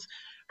pages,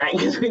 right?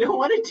 Because we don't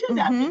want to do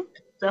that.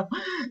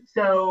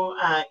 So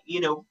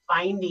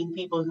finding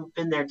people who've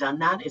been there, done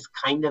that is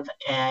kind of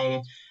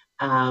a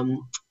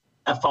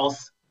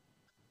false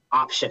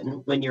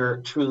option when you're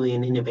truly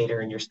an innovator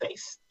in your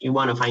space. You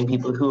want to find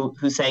people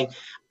who say,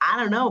 I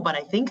don't know, but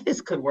I think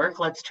this could work.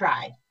 Let's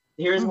try.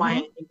 Here's why I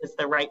think it's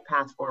the right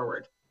path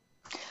forward.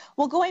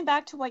 Well, going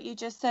back to what you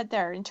just said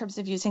there in terms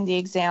of using the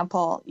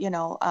example,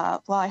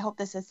 well, I hope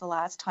this is the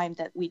last time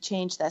that we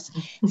change this.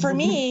 For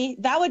me,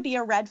 that would be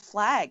a red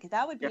flag.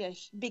 That would be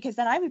because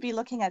then I would be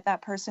looking at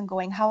that person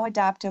going, how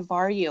adaptive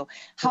are you?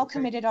 How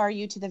committed are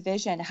you to the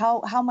vision?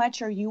 How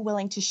much are you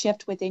willing to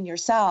shift within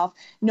yourself,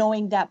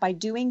 knowing that by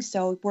doing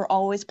so, we're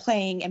always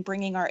playing and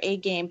bringing our A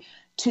game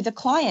to the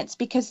clients,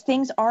 because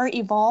things are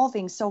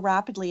evolving so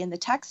rapidly in the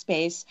tech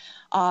space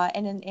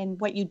and in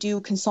what you do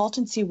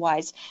consultancy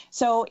wise.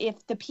 So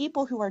if the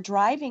people who are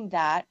driving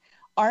that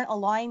aren't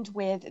aligned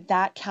with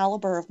that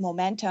caliber of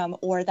momentum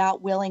or that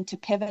willing to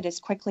pivot as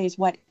quickly as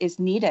what is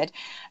needed,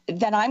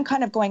 then I'm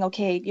kind of going,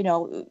 okay,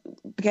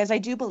 because I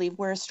do believe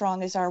we're as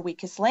strong as our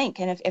weakest link.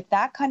 And if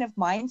that kind of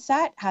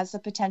mindset has the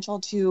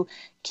potential to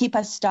keep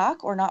us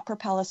stuck or not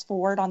propel us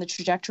forward on the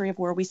trajectory of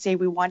where we say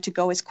we want to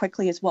go as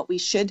quickly as what we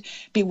should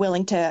be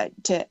willing to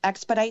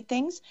expedite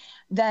things,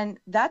 then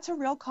that's a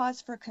real cause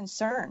for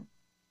concern.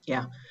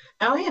 Yeah.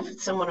 I have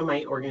someone in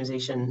my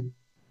organization.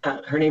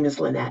 Her name is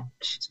Lynette.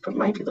 She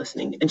might be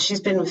listening, and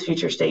she's been with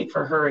Future State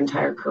for her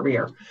entire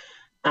career.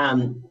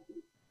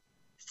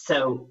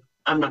 So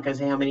I'm not going to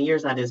say how many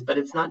years that is, but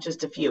it's not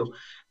just a few.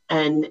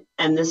 And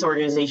this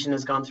organization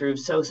has gone through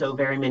so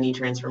very many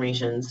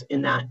transformations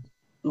in that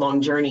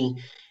long journey.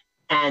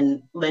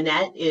 And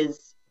Lynette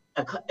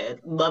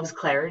loves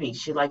clarity.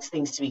 She likes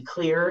things to be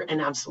clear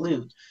and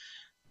absolute.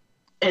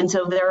 And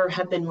so there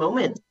have been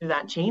moments through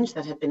that change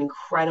that have been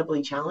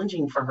incredibly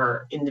challenging for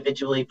her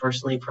individually,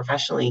 personally,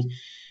 professionally.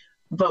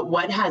 But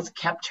what has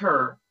kept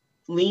her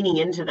leaning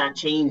into that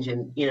change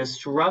and,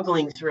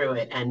 struggling through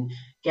it and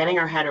getting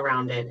her head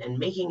around it and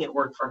making it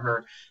work for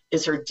her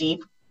is her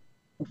deep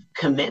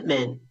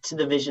commitment to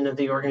the vision of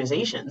the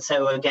organization.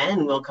 So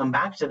again, we'll come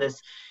back to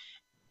this.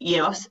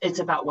 Yes, it's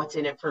about what's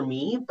in it for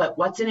me, but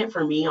what's in it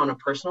for me on a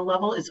personal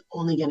level is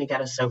only going to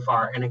get us so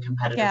far in a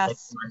competitive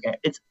market.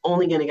 It's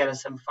only going to get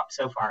us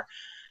so far.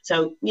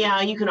 So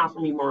yeah, you can offer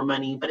me more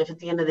money, but if at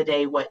the end of the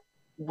day,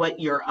 what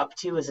you're up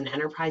to as an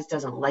enterprise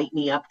doesn't light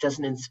me up,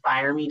 doesn't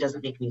inspire me,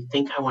 doesn't make me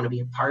think I want to be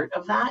a part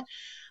of that,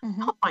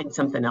 I'll find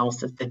something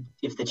else if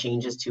the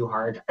change is too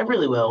hard. I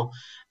really will.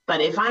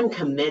 But if I'm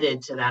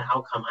committed to that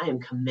outcome, I am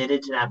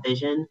committed to that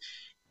vision,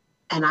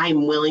 and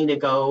I'm willing to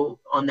go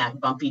on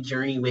that bumpy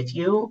journey with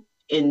you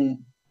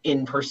in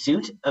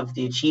pursuit of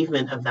the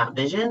achievement of that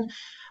vision,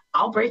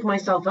 I'll break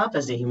myself up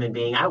as a human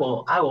being. I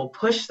will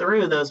push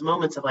through those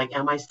moments of like,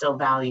 am I still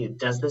valued?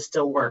 Does this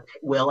still work?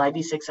 Will I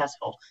be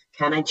successful?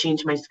 Can I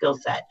change my skill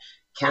set?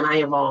 Can I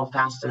evolve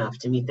fast enough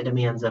to meet the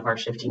demands of our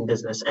shifting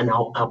business? And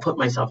I'll put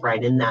myself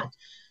right in that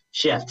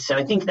shift. So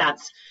I think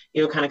that's,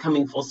 kind of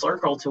coming full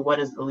circle to what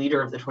does the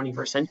leader of the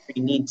 21st century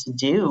need to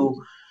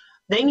do.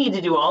 They need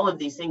to do all of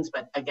these things,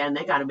 but again,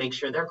 they got to make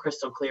sure they're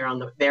crystal clear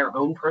on their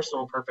own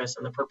personal purpose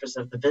and the purpose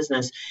of the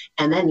business.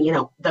 And then,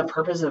 the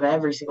purpose of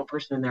every single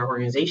person in their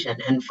organization,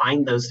 and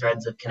find those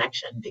threads of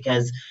connection,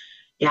 because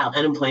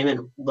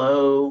unemployment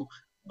low,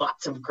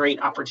 lots of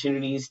great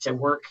opportunities to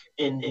work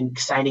in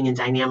exciting and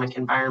dynamic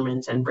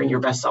environments and bring your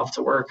best self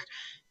to work.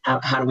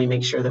 How do we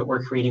make sure that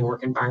we're creating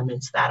work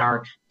environments that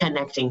are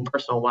connecting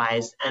personal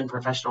wise and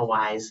professional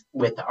wise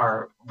with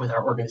our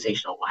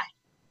organizational why?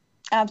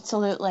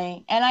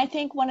 Absolutely. And I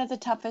think one of the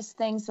toughest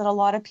things that a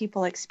lot of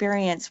people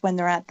experience when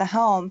they're at the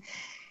helm,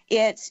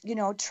 it's,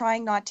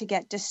 trying not to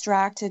get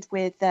distracted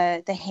with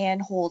the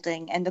hand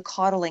holding and the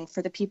coddling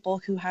for the people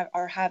who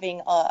are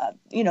having,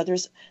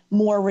 there's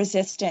more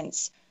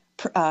resistance,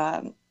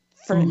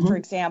 for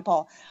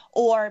example,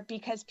 or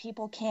because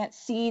people can't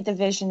see the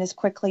vision as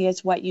quickly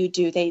as what you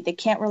do. They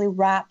can't really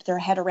wrap their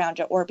head around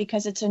it, or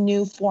because it's a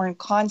new foreign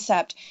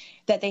concept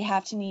that they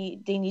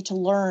need to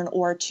learn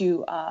or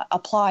to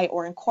apply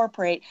or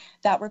incorporate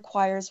that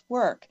requires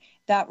work.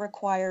 that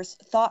requires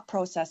thought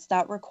process,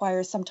 that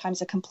requires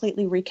sometimes a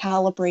completely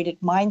recalibrated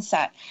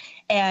mindset.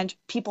 And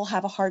people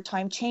have a hard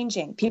time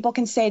changing. People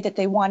can say that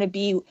they want to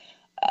be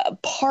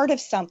part of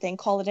something,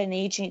 call it an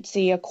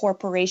agency, a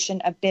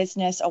corporation, a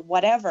business, a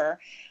whatever,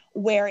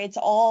 where it's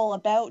all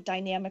about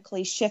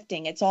dynamically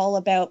shifting. It's all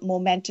about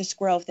momentous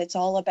growth. It's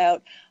all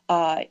about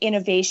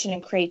innovation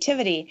and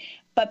creativity.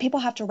 But people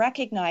have to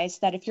recognize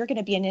that if you're going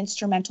to be an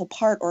instrumental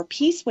part or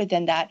piece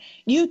within that,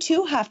 you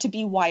too have to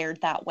be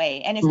wired that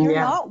way. And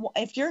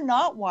if you're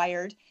not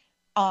wired,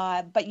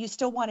 but you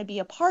still want to be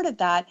a part of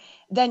that,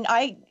 then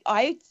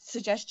I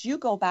suggest you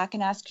go back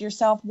and ask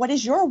yourself, what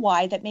is your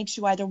why that makes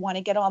you either want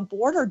to get on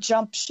board or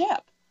jump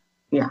ship?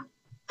 Yeah,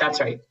 that's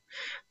right.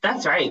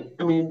 That's right.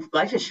 I mean,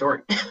 life is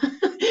short.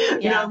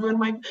 You know, when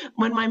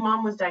my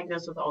mom was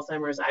diagnosed with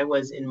Alzheimer's, I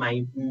was in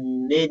my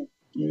mid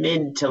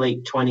to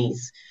late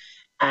 20s.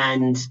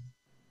 And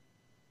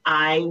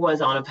I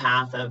was on a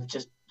path of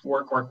just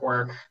work,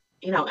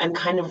 you know, and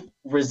kind of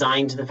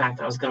resigned to the fact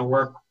that I was going to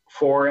work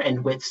for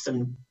and with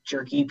some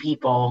jerky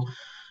people.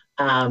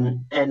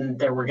 And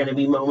there were going to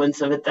be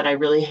moments of it that I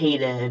really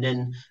hated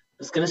and it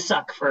was going to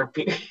suck for a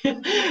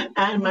period.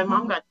 And my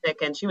mom got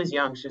sick and she was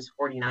young. She was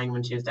 49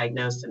 when she was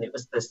diagnosed. And it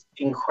was this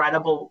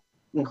incredibly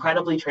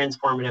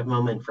transformative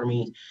moment for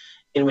me,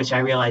 in which I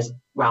realized,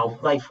 wow,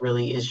 life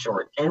really is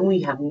short and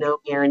we have no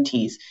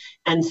guarantees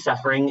and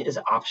suffering is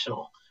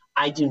optional.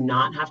 I do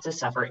not have to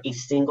suffer a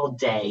single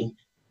day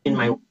in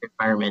my work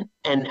environment.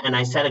 And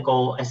I set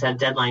a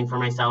deadline for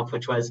myself,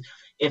 which was,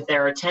 if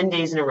there are 10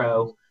 days in a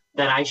row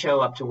that I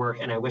show up to work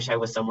and I wish I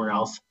was somewhere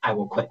else, I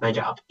will quit my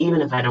job,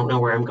 even if I don't know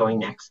where I'm going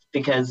next,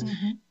 because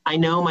I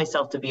know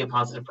myself to be a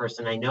positive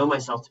person. I know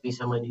myself to be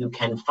someone who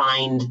can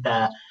find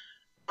the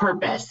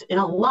purpose in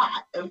a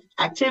lot of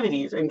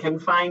activities and can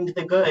find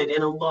the good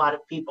in a lot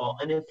of people.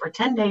 And if for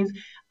 10 days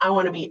I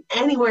want to be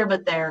anywhere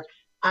but there,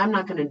 I'm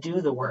not going to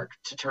do the work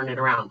to turn it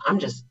around.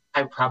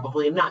 I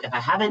probably am not. If I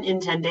haven't in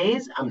 10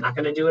 days, I'm not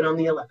going to do it on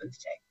the 11th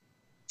day.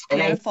 And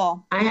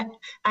beautiful. I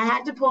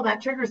had to pull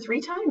that trigger 3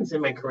 times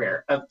in my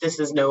career of, this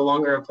is no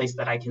longer a place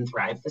that I can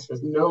thrive. This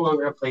is no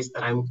longer a place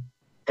that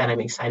I'm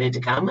excited to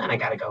come, and I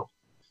got to go.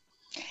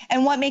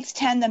 And what makes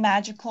 10 the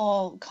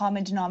magical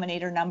common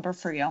denominator number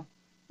for you?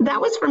 That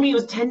was, for me, it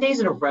was 10 days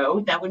in a row.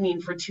 That would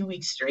mean for 2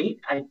 weeks straight,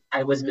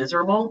 I was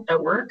miserable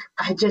at work.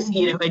 I just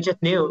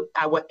knew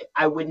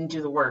I wouldn't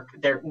do the work.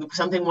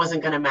 Something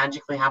wasn't going to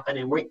magically happen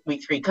in week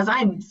 3, because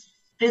I'm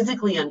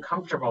physically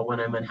uncomfortable when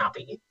I'm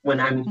unhappy, when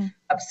I'm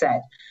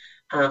upset.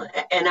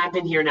 And I've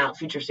been here now at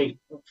Future State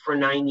for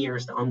 9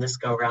 years on this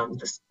go around,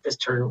 this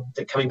turn,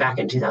 coming back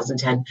in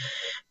 2010.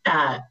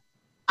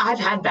 I've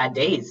had bad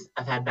days.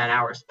 I've had bad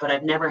hours, but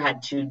I've never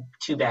had two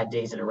bad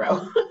days in a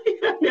row.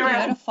 I've never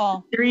had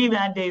 3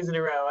 bad days in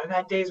a row. I've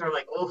had days where I'm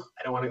like, oh,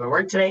 I don't want to go to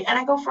work today. And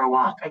I go for a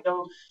walk. I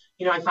go,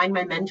 I find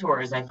my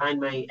mentors. I find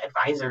my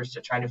advisors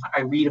to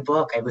I read a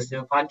book. I listen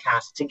to a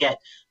podcast to get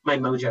my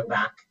mojo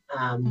back.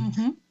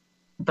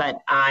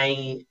 But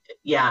I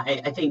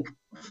think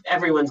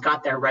everyone's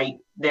got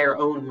their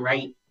own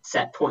right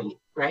set point,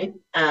 right?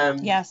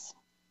 Yes.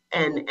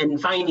 And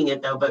finding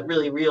it, though, but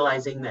really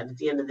realizing that at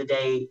the end of the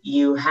day,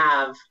 you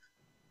have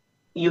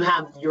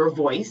your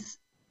voice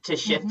to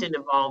shift and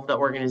evolve the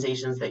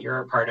organizations that you're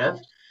a part of,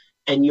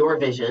 and your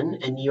vision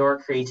and your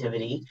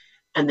creativity.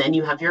 And then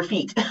you have your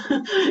feet.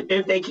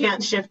 If they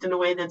can't shift in a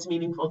way that's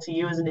meaningful to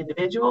you as an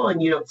individual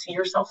and you don't see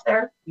yourself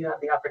there, you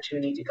have the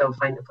opportunity to go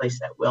find a place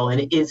that will,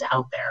 and it is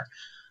out there.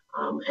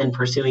 And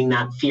pursuing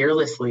that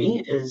fearlessly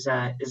is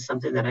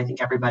something that I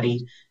think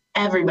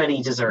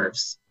everybody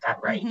deserves that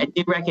right. I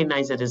do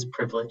recognize it as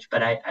privilege,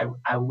 but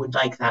I would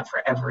like that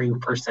for every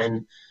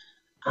person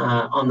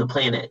on the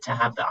planet to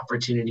have the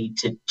opportunity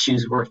to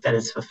choose work that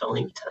is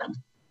fulfilling to them.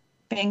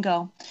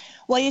 Bingo.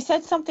 Well, you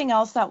said something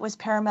else that was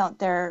paramount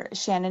there,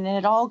 Shannon, and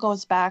it all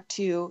goes back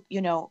to,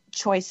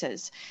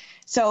 choices.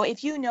 So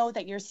if you know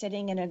that you're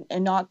sitting in a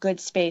not good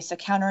space, a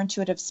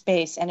counterintuitive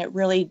space, and it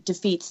really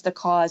defeats the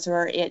cause,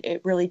 or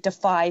it really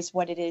defies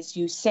what it is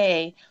you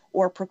say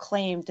or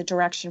proclaim the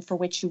direction for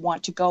which you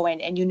want to go in,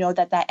 and you know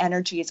that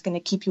energy is going to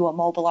keep you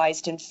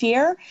immobilized in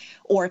fear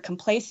or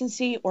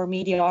complacency or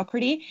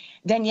mediocrity,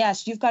 then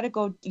yes, you got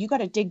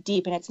to dig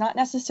deep. And it's not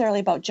necessarily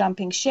about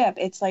jumping ship.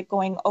 It's like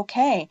going,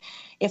 okay,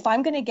 if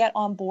I'm going to get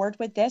on board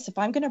with this, if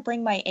I'm going to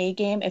bring my A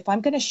game, if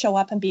I'm going to show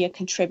up and be a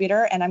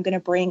contributor, and I'm going to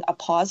bring a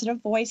positive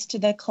voice to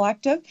the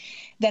collective,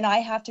 then I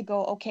have to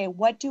go, okay,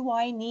 what do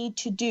I need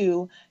to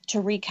do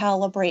to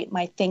recalibrate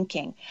my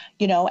thinking?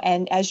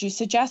 And as you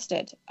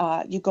suggested,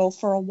 you go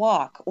for a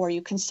walk, or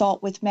you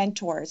consult with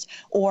mentors,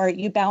 or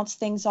you bounce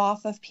things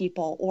off of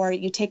people, or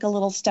you take a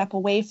little step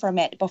away from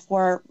it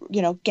before,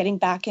 getting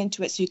back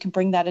into it, so you can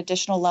bring that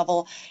additional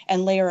level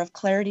and layer of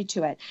clarity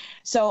to it.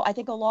 So I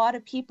think a lot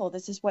of people,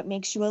 this is what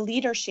makes you a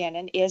leader,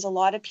 Shannon, is a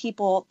lot of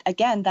people,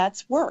 again,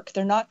 that's work.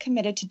 They're not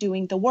committed to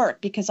doing the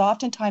work, because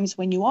oftentimes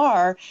when you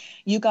are,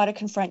 you got to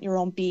confront your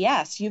own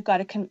BS. You've got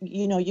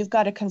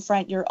to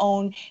confront your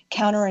own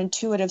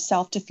counterintuitive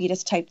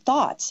self-defeatist type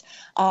thoughts.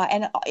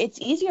 And it's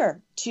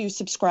easier to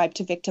subscribe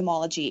to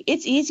victimology.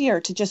 It's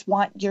easier to just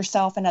want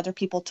yourself and other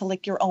people to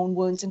lick your own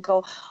wounds and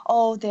go,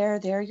 oh,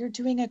 there, you're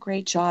doing a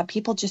great job.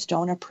 People just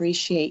don't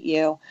appreciate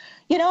you.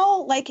 You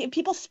know, like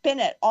people spin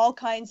it all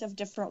kinds of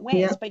different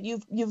ways, but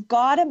you've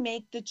got to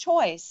make the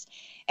choice.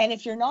 And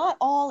if you're not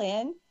all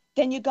in,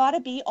 then you got to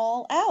be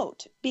all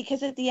out,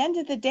 because at the end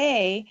of the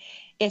day,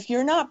 if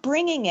you're not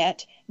bringing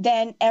it,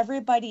 then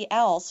everybody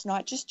else,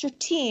 not just your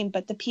team,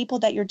 but the people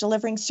that you're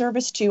delivering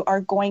service to, are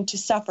going to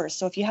suffer.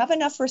 So if you have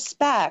enough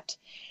respect,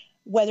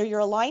 whether you're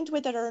aligned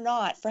with it or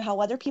not, for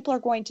how other people are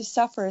going to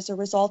suffer as a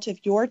result of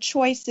your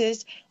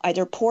choices,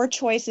 either poor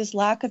choices,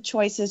 lack of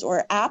choices,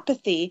 or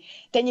apathy,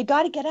 then you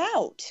got to get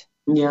out.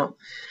 Yeah.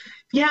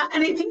 Yeah.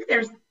 And I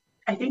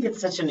think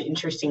it's such an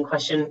interesting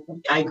question.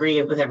 I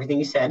agree with everything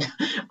you said,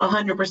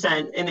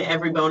 100% in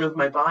every bone of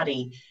my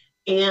body.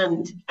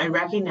 And I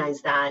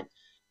recognize that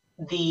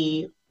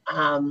the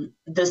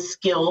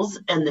skills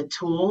and the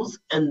tools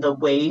and the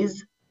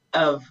ways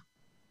of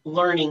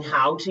learning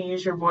how to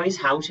use your voice,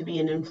 how to be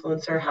an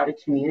influencer, how to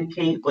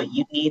communicate what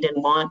you need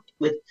and want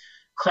with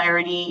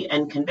clarity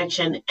and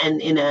conviction,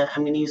 and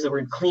I'm going to use the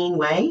word clean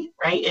way,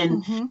 right?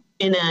 And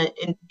in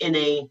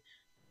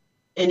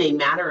a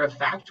matter of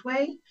fact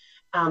way,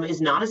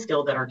 is not a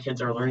skill that our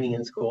kids are learning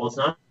in school. It's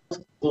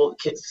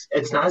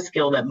not a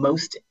skill that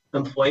most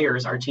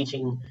employers are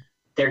teaching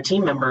their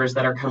team members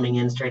that are coming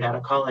in straight out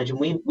of college. And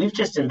we've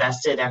just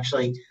invested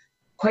actually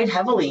quite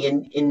heavily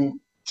in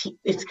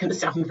it's going to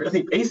sound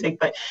really basic,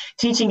 but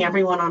teaching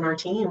everyone on our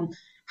team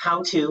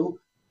how to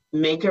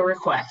make a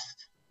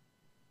request,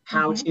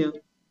 how to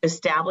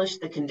establish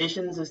the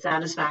conditions of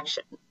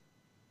satisfaction.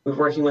 We're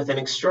working with an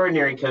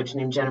extraordinary coach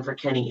named Jennifer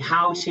Kenny,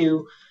 how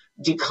to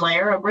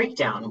declare a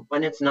breakdown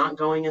when it's not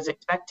going as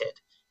expected,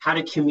 how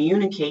to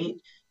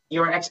communicate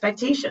your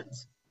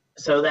expectations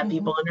so that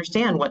people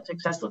understand what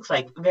success looks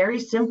like. Very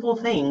simple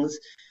things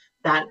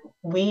that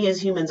we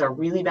as humans are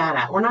really bad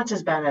at. We're not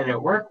just bad at it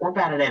at work, we're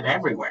bad at it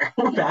everywhere.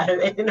 We're bad at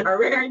it in our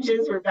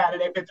marriages, we're bad at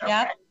it with our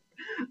friends,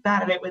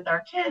 bad at it with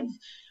our kids.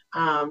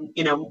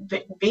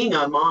 Being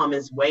a mom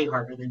is way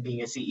harder than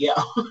being a CEO.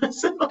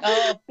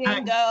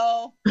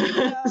 Bingo.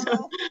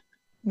 So,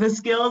 the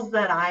skills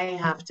that I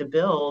have to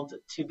build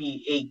to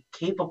be a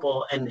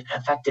capable and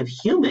effective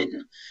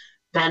human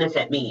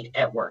benefit me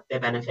at work. They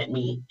benefit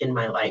me in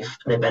my life.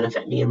 They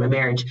benefit me in my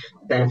marriage,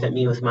 benefit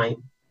me with my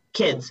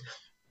kids.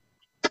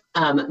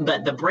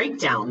 But the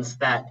breakdowns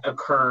that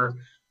occur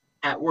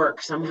at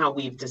work, somehow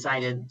we've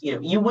decided,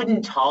 you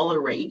wouldn't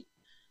tolerate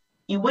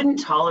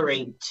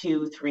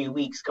 2-3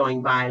 weeks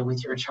going by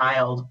with your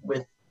child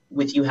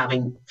with you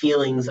having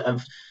feelings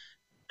of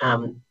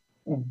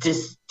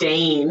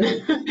disdain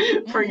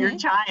for your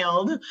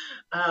child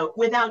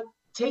without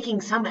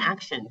taking some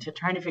action to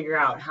try to figure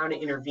out how to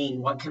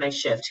intervene. What can I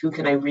shift? Who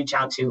can I reach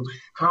out to?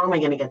 How am I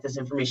going to get this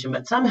information?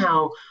 But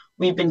somehow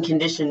we've been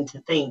conditioned to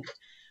think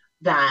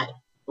that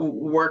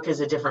work is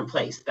a different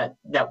place, that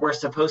we're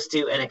supposed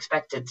to and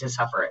expected to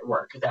suffer at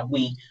work, that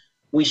we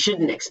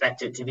shouldn't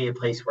expect it to be a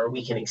place where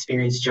we can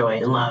experience joy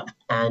and love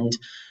and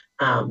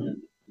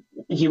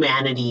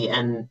humanity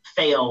and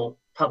fail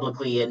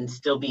publicly and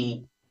still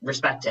be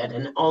respected,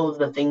 and all of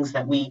the things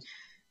that we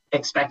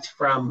expect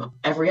from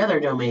every other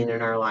domain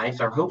in our life,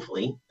 or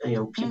hopefully,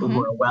 people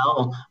who are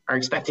well are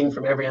expecting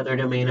from every other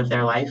domain of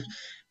their life.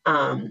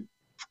 And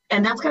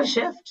that's got to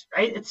shift,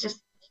 right? It's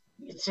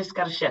just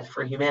got to shift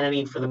for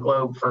humanity, for the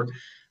globe, for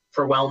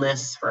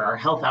wellness, for our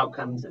health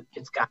outcomes.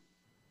 It's got.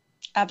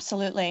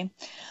 Absolutely.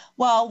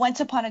 Well, once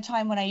upon a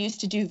time when I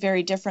used to do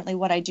very differently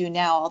what I do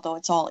now, although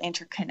it's all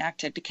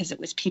interconnected because it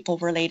was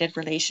people-related,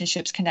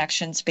 relationships,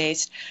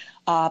 connections-based.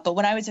 But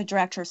when I was a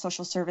director of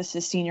social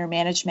services, senior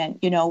management,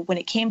 when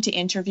it came to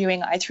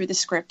interviewing, I threw the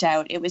script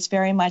out. It was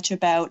very much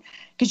about,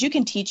 because you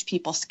can teach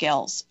people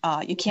skills.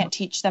 You can't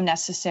teach them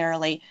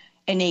necessarily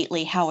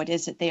innately how it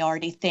is that they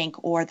already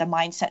think or the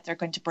mindset they're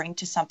going to bring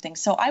to something.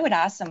 So I would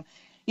ask them,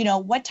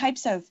 what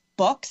types of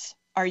books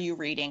are you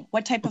reading?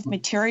 What type of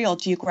material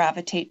do you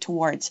gravitate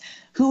towards?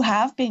 Who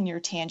have been your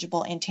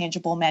tangible,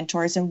 intangible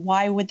mentors, and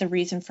why would the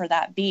reason for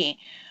that be?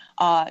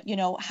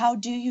 How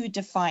do you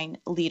define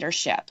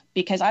leadership?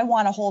 Because I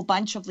want a whole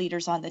bunch of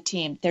leaders on the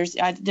team.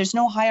 There's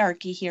no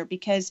hierarchy here,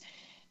 because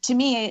to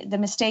me, the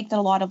mistake that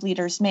a lot of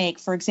leaders make,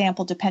 for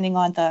example, depending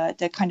on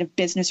the kind of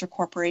business or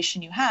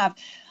corporation you have,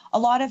 a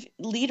lot of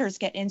leaders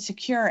get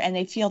insecure and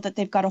they feel that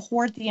they've got to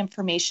hoard the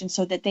information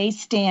so that they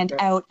stand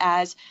out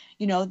as,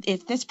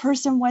 if this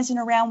person wasn't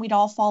around, we'd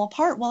all fall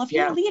apart. Well, if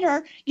you're a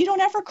leader, you don't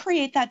ever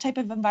create that type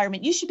of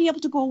environment. You should be able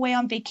to go away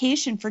on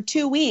vacation for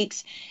 2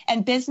 weeks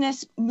and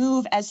business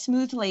move as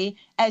smoothly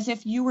as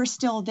if you were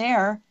still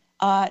there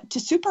to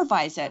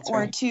supervise it. That's or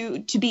right.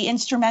 to be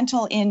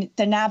instrumental in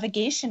the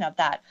navigation of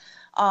that.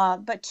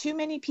 But too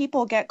many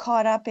people get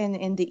caught up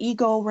in the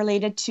ego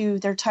related to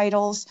their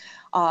titles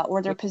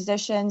or their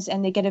positions,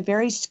 and they get a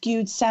very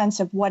skewed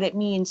sense of what it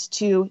means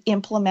to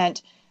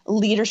implement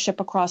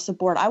leadership across the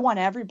board. I want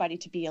everybody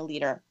to be a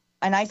leader.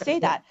 And I say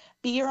that,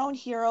 be your own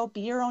hero,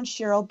 be your own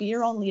shero, be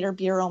your own leader,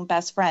 be your own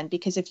best friend.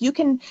 Because if you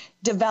can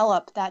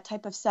develop that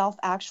type of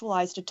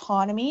self-actualized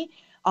autonomy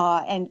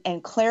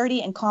and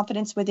clarity and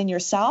confidence within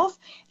yourself,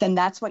 then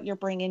that's what you're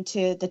bringing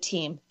to the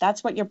team.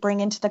 That's what you're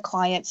bringing to the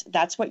clients.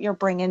 That's what you're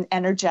bringing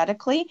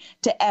energetically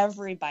to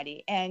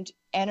everybody. And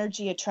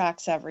energy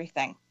attracts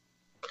everything.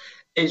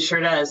 It sure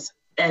does.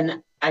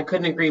 And I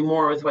couldn't agree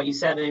more with what you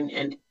said.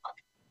 And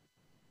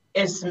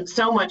it's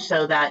so much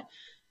so that,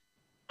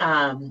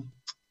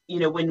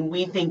 when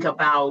we think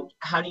about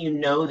how do you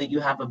know that you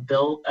have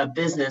a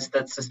business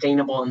that's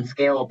sustainable and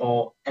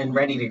scalable and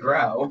ready to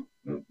grow,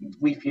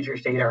 we Future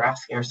State are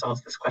asking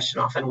ourselves this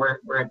question often. We're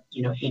at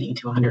 80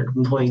 to 100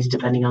 employees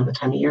depending on the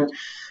time of year.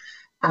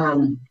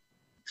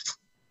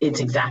 It's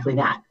exactly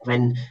that.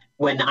 When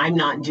I'm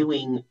not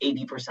doing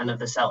 80% of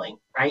the selling,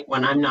 right?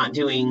 When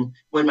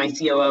my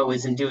COO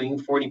isn't doing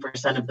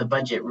 40% of the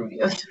budget,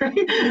 Rudios,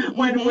 right?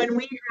 When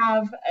we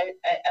have a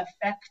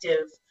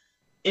effective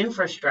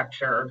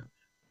infrastructure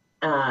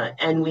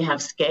and we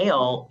have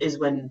scale, is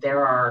when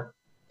there are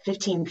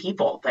 15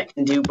 people that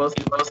can do both,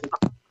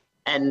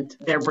 and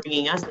they're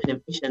bringing us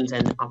innovations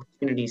and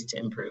opportunities to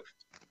improve.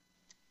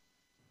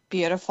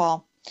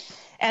 Beautiful.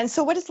 And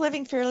so what does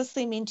living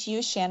fearlessly mean to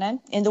you, Shannon,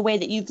 in the way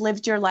that you've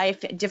lived your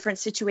life, different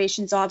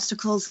situations,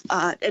 obstacles,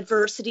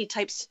 adversity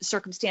types,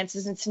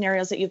 circumstances and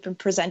scenarios that you've been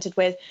presented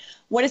with?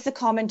 What is the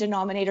common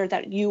denominator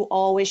that you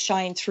always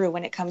shine through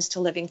when it comes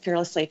to living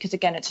fearlessly? Because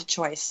again, it's a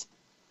choice.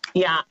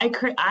 Yeah,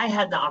 I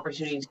had the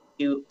opportunity to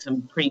do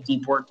some pretty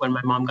deep work when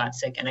my mom got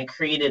sick, and I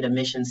created a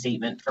mission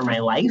statement for my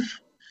life.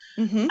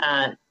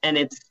 And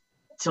it's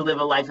to live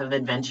a life of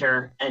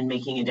adventure and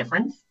making a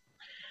difference.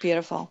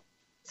 Beautiful.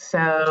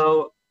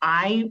 So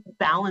I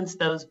balance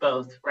those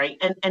both, right?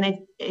 And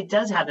it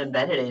does have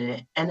embedded in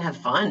it, and have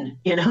fun,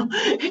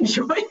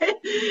 enjoy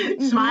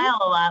it, smile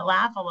a lot,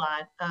 laugh a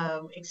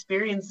lot,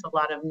 experience a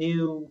lot of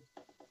new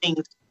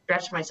things,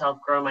 stretch myself,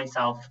 grow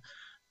myself.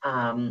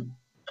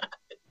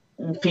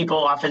 People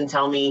often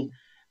tell me,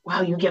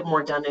 wow, you get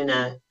more done in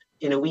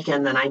a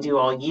weekend than I do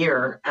all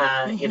year,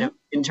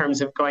 in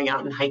terms of going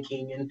out and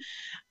hiking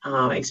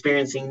and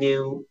experiencing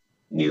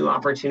new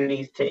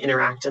opportunities to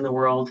interact in the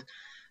world.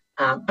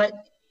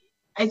 But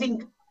I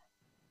think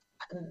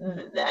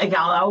I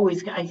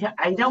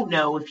don't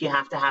know if you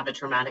have to have a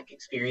traumatic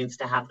experience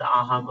to have the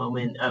aha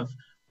moment of,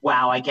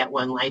 wow, I get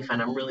one life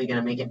and I'm really going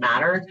to make it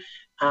matter.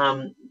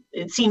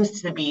 It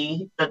seems to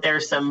be that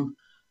there's some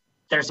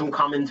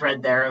common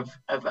thread there of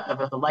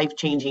a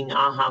life-changing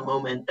aha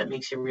moment that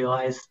makes you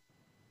realize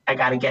I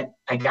gotta get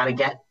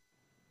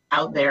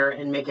out there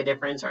and make a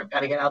difference, or I've got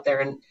to get out there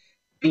and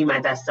be my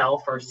best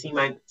self, or see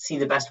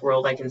the best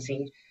world I can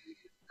see.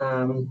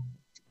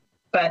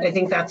 But I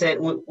think that's it.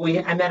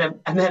 I met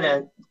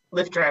a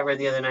Lyft driver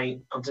the other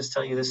night. I'll just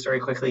tell you this story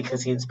quickly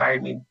because he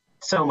inspired me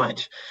so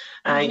much.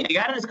 He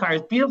got in his car,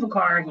 his beautiful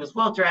car. He was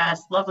well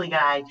dressed, lovely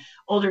guy,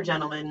 older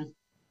gentleman,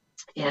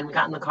 and we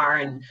got in the car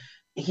and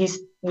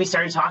we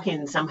started talking,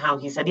 and somehow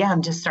he said, yeah,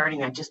 I'm just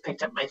starting. I just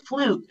picked up my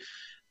flute.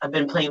 I've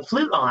been playing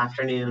flute all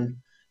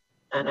afternoon.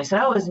 And I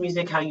said, oh, is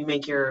music how you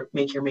make your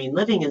main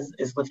living?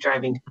 Is Lyft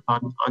driving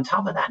on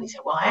top of that? And he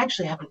said, well, I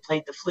actually haven't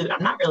played the flute.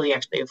 I'm not really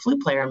actually a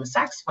flute player. I'm a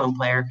saxophone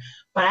player,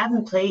 but I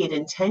haven't played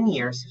in 10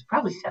 years. He's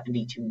probably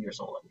 72 years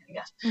old, I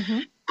guess.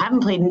 I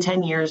haven't played in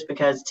 10 years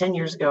because 10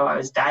 years ago I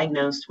was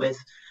diagnosed with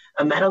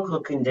a medical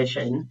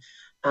condition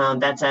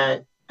that's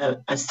a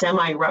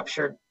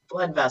semi-ruptured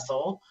blood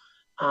vessel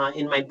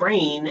in my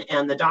brain,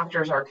 and the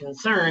doctors are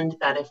concerned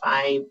that if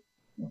I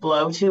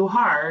blow too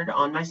hard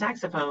on my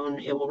saxophone,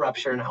 it will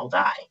rupture and I'll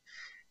die.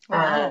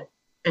 Wow.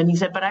 And he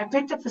said, but I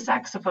picked up the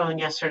saxophone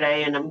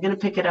yesterday and I'm going to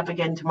pick it up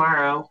again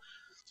tomorrow,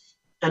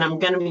 and I'm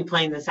going to be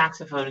playing the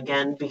saxophone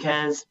again,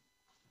 because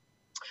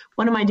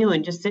what am I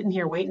doing? Just sitting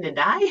here waiting to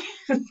die?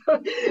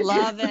 Love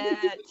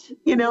it.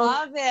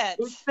 Love it.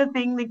 It's the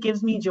thing that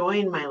gives me joy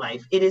in my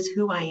life. It is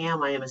who I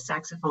am. I am a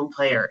saxophone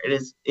player.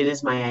 It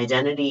is my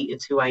identity.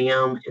 It's who I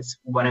am. It's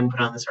what I'm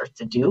put on this earth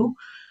to do.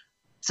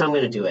 So I'm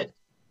going to do it.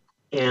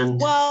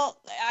 And well,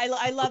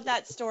 I love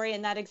that story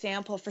and that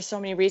example for so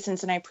many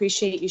reasons. And I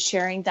appreciate you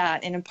sharing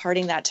that and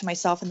imparting that to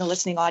myself and the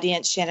listening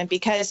audience, Shannon,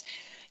 because,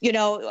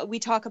 we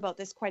talk about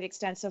this quite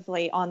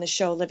extensively on the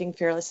show, Living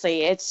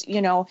Fearlessly. It's,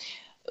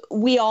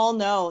 we all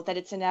know that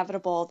it's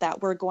inevitable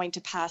that we're going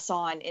to pass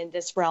on in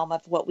this realm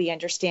of what we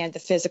understand the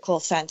physical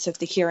sense of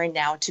the here and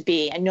now to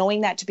be. And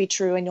knowing that to be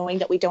true, and knowing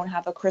that we don't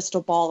have a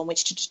crystal ball in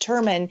which to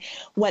determine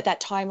what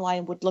that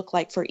timeline would look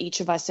like for each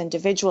of us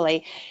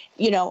individually,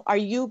 are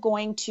you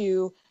going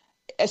to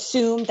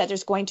assume that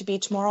there's going to be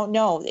tomorrow?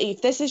 No.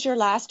 If this is your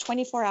last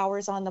 24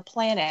 hours on the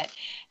planet,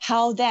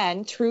 how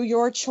then, through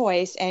your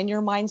choice and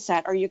your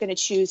mindset, are you going to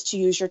choose to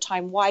use your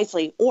time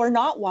wisely or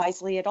not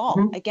wisely at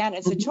all? Again,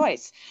 it's a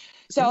choice.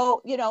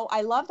 So,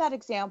 I love that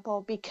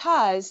example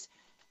because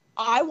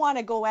I want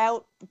to go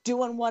out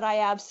doing what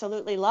I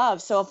absolutely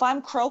love. So if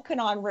I'm croaking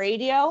on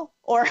radio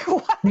or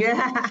what,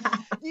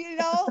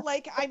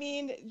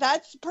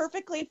 that's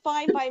perfectly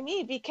fine by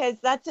me, because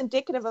that's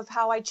indicative of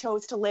how I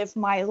chose to live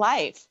my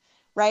life.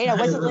 right? I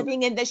wasn't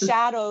living in the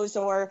shadows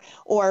or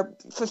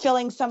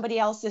fulfilling somebody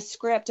else's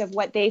script of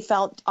what they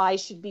felt I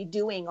should be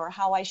doing or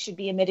how I should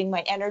be emitting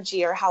my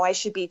energy or how I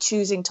should be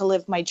choosing to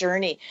live my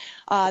journey.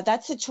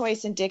 That's a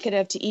choice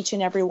indicative to each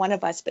and every one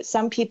of us. But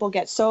some people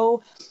get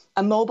so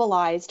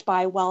immobilized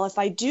by, well, if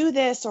I do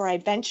this or I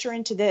venture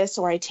into this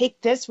or I take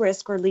this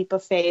risk or leap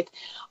of faith,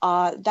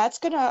 that's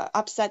going to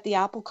upset the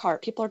apple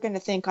cart. People are going to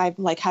think I'm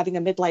like having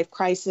a midlife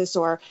crisis,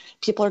 or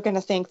people are going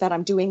to think that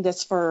I'm doing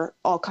this for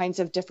all kinds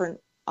of different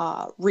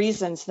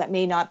reasons that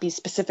may not be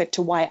specific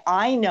to why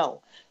I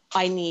know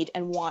I need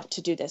and want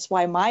to do this,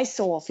 why my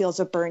soul feels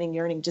a burning,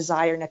 yearning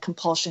desire and a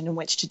compulsion in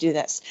which to do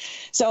this.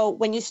 So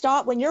when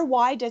your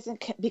why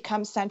doesn't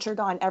become centered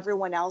on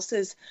everyone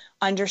else's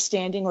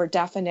understanding or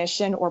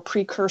definition or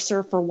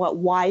precursor for what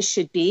why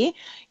should be,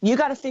 you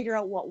got to figure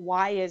out what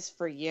why is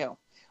for you.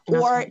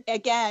 Or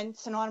again,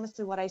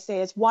 synonymously, what I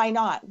say is, why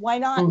not? Why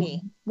not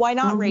me? Why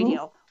not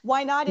radio?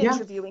 Why not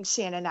interviewing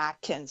Shannon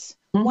Atkins?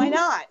 Why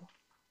not?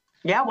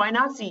 Yeah, why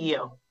not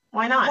CEO?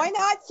 Why not? Why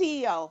not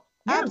CEO?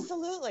 Yeah.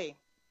 Absolutely.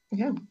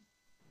 Yeah.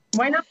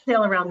 Why not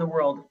sail around the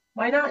world?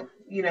 Why not,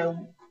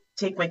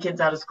 take my kids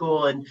out of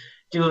school and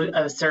do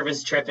a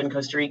service trip in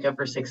Costa Rica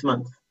for 6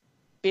 months?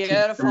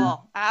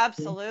 Beautiful.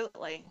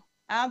 Absolutely.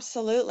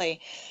 Absolutely.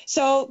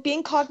 So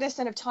being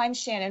cognizant of time,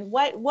 Shannon,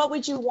 what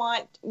would you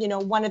want,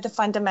 one of the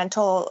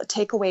fundamental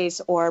takeaways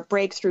or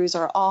breakthroughs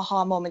or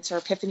aha moments or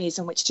epiphanies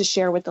in which to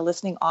share with the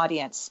listening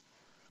audience?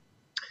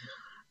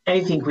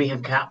 I think we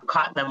have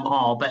caught them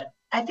all, but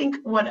I think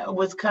what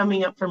was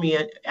coming up for me,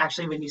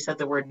 actually, when you said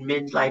the word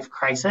midlife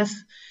crisis,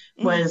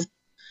 was,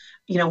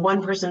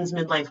 one person's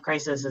midlife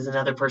crisis is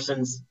another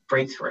person's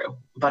breakthrough,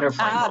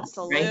 butterfly moment,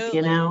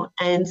 right?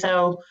 And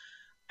so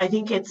I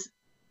think it's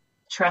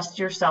trust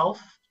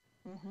yourself,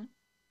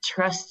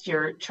 trust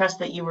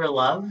that you are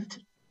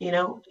loved.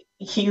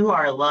 You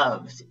are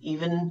loved,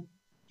 even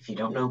if you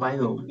don't know by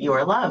whom. You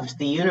are loved.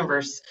 The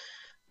universe,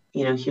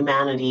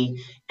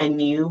 humanity,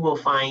 and you will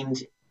find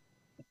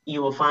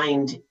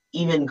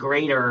even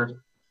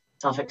greater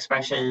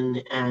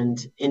self-expression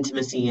and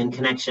intimacy and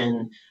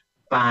connection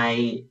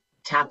by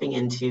tapping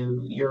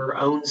into your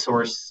own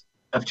source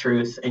of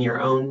truth and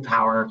your own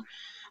power.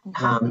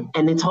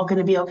 And it's all going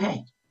to be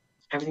okay.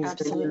 Everything's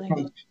going to be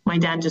okay. My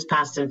dad just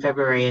passed in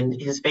February, and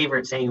his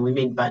favorite saying, we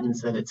made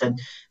buttons that it said,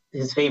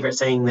 his favorite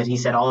saying that he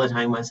said all the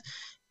time was,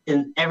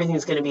 and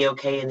everything's going to be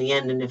okay in the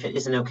end. And if it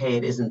isn't okay,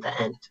 it isn't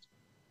the end.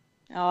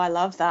 Oh, I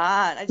love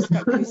that. I just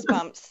got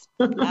goosebumps.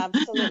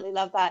 Absolutely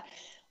love that.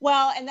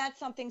 Well, and that's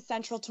something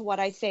central to what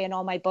I say in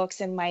all my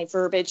books and my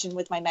verbiage and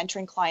with my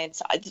mentoring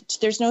clients.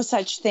 There's no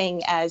such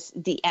thing as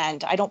the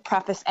end. I don't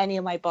preface any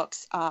of my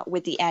books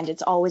with the end.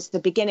 It's always the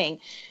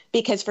beginning,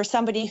 because for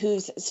somebody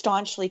who's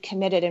staunchly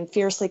committed and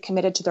fiercely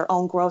committed to their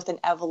own growth and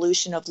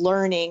evolution of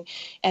learning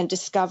and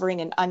discovering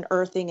and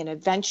unearthing and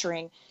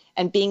adventuring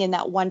and being in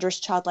that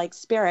wondrous childlike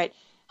spirit,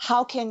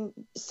 how can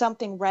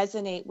something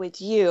resonate with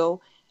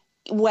you,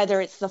 whether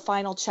it's the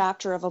final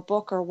chapter of a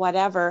book or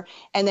whatever,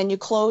 and then you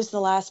close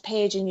the last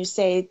page and you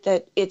say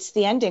that it's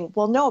the ending?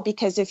 Well, no,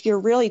 because if you're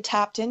really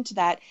tapped into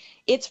that,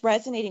 it's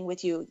resonating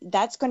with you.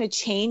 That's going to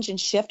change and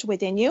shift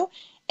within you.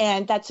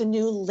 And that's a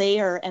new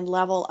layer and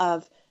level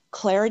of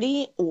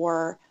clarity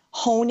or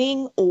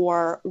honing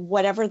or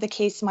whatever the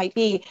case might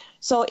be.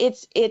 So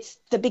it's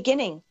the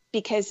beginning,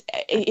 because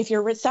if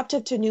you're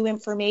receptive to new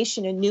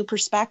information and new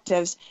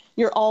perspectives,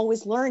 you're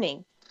always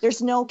learning. There's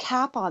no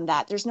cap on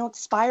that. There's no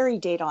expiry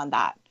date on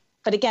that.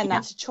 But again,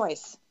 that's a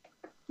choice.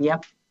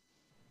 Yep,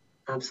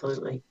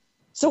 absolutely.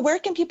 So where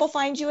can people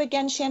find you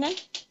again, Shannon?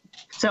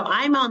 So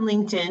I'm on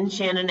LinkedIn,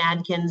 Shannon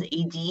Adkins,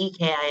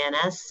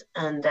 ADKINS,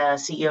 and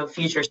CEO of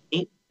Future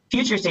State.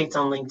 Future State's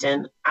on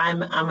LinkedIn.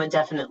 I'm a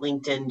definite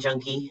LinkedIn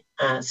junkie.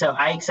 So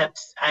I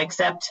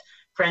accept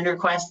friend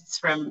requests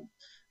from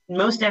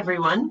most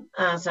everyone.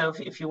 So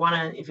if you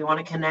want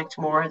to connect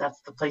more,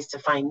 that's the place to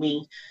find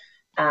me.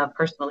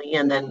 Personally,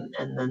 and then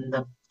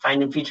the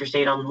Finding Future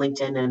State on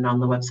LinkedIn and on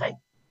the website.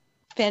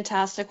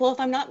 Fantastic. Well, if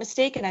I'm not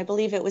mistaken, I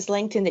believe it was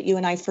LinkedIn that you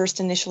and I first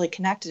initially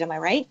connected. Am I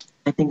right?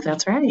 I think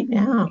that's right.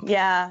 Yeah.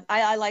 Yeah.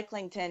 I like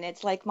LinkedIn.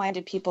 It's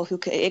like-minded people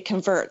it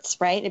converts,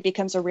 right? It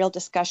becomes a real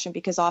discussion,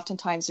 because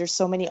oftentimes there's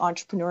so many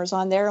entrepreneurs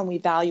on there and we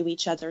value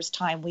each other's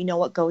time. We know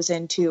what goes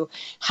into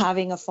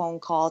having a phone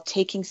call,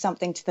 taking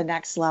something to the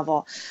next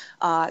level.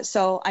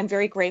 So I'm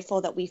very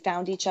grateful that we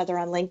found each other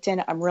on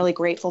LinkedIn. I'm really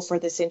grateful for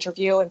this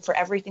interview and for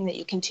everything that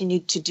you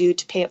continue to do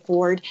to pay it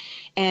forward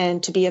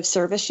and to be of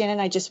service, Shannon.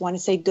 I just want to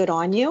say good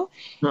on you.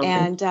 Okay.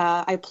 And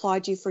I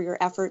applaud you for your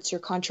efforts,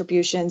 your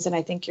contributions, and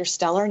I think you're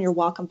stellar, and you're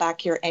welcome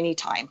back here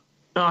anytime.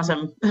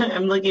 Awesome.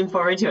 I'm looking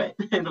forward to it.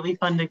 It'll be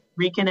fun to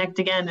reconnect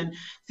again and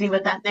see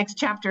what that next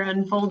chapter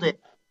unfolded.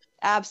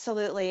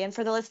 Absolutely. And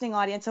for the listening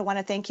audience, I want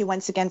to thank you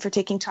once again for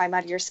taking time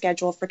out of your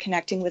schedule for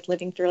connecting with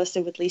Living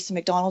Fearlessly with Lisa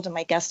McDonald, and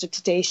my guest of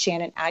today,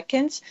 Shannon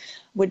Atkins.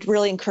 Would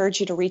really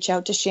encourage you to reach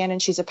out to Shannon.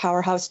 She's a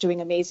powerhouse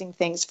doing amazing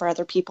things for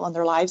other people in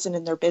their lives and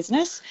in their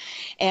business.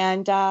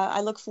 And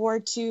I look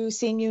forward to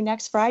seeing you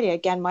next Friday.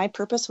 Again, my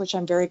purpose, which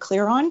I'm very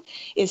clear on,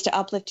 is to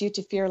uplift you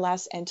to fear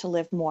less and to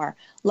live more.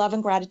 Love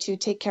and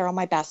gratitude. Take care. All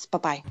my best.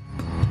 Bye-bye.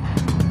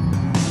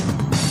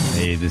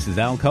 Hey, this is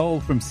Al Cole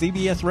from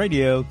CBS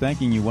Radio,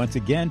 thanking you once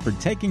again for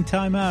taking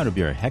time out of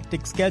your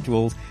hectic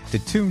schedules to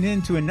tune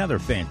in to another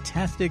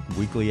fantastic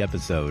weekly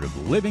episode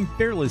of Living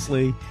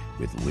Fearlessly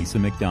with Lisa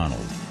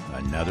McDonald.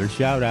 Another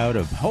shout out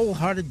of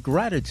wholehearted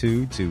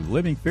gratitude to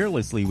Living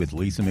Fearlessly with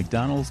Lisa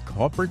McDonald's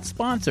corporate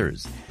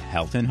sponsors,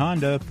 Helton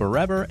Honda,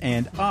 Forever,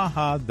 and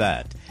Aha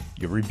That.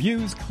 Your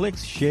reviews,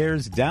 clicks,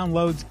 shares,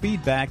 downloads,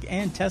 feedback,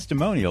 and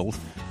testimonials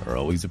are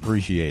always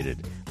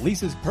appreciated.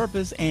 Lisa's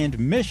purpose and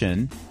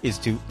mission is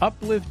to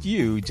uplift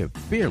you to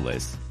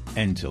fearless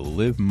and to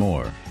live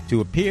more.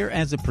 To appear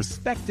as a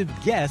prospective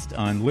guest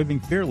on Living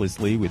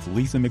Fearlessly with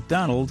Lisa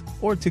McDonald,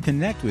 or to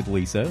connect with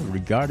Lisa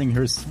regarding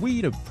her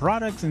suite of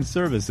products and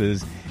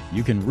services,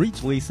 you can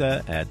reach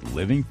Lisa at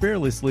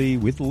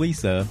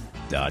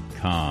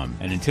livingfearlesslywithlisa.com.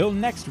 And until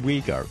next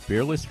week, our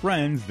fearless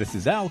friends, this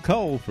is Al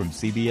Cole from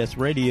CBS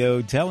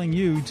Radio telling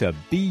you to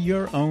be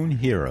your own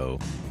hero,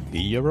 be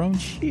your own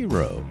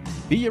shero,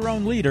 be your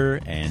own leader,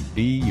 and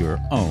be your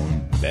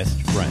own best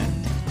friend.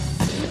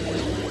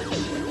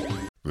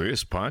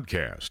 This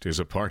podcast is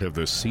a part of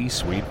the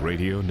C-Suite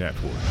Radio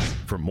Network.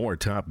 For more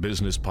top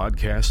business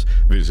podcasts,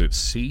 visit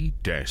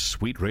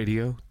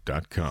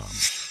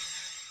c-suiteradio.com.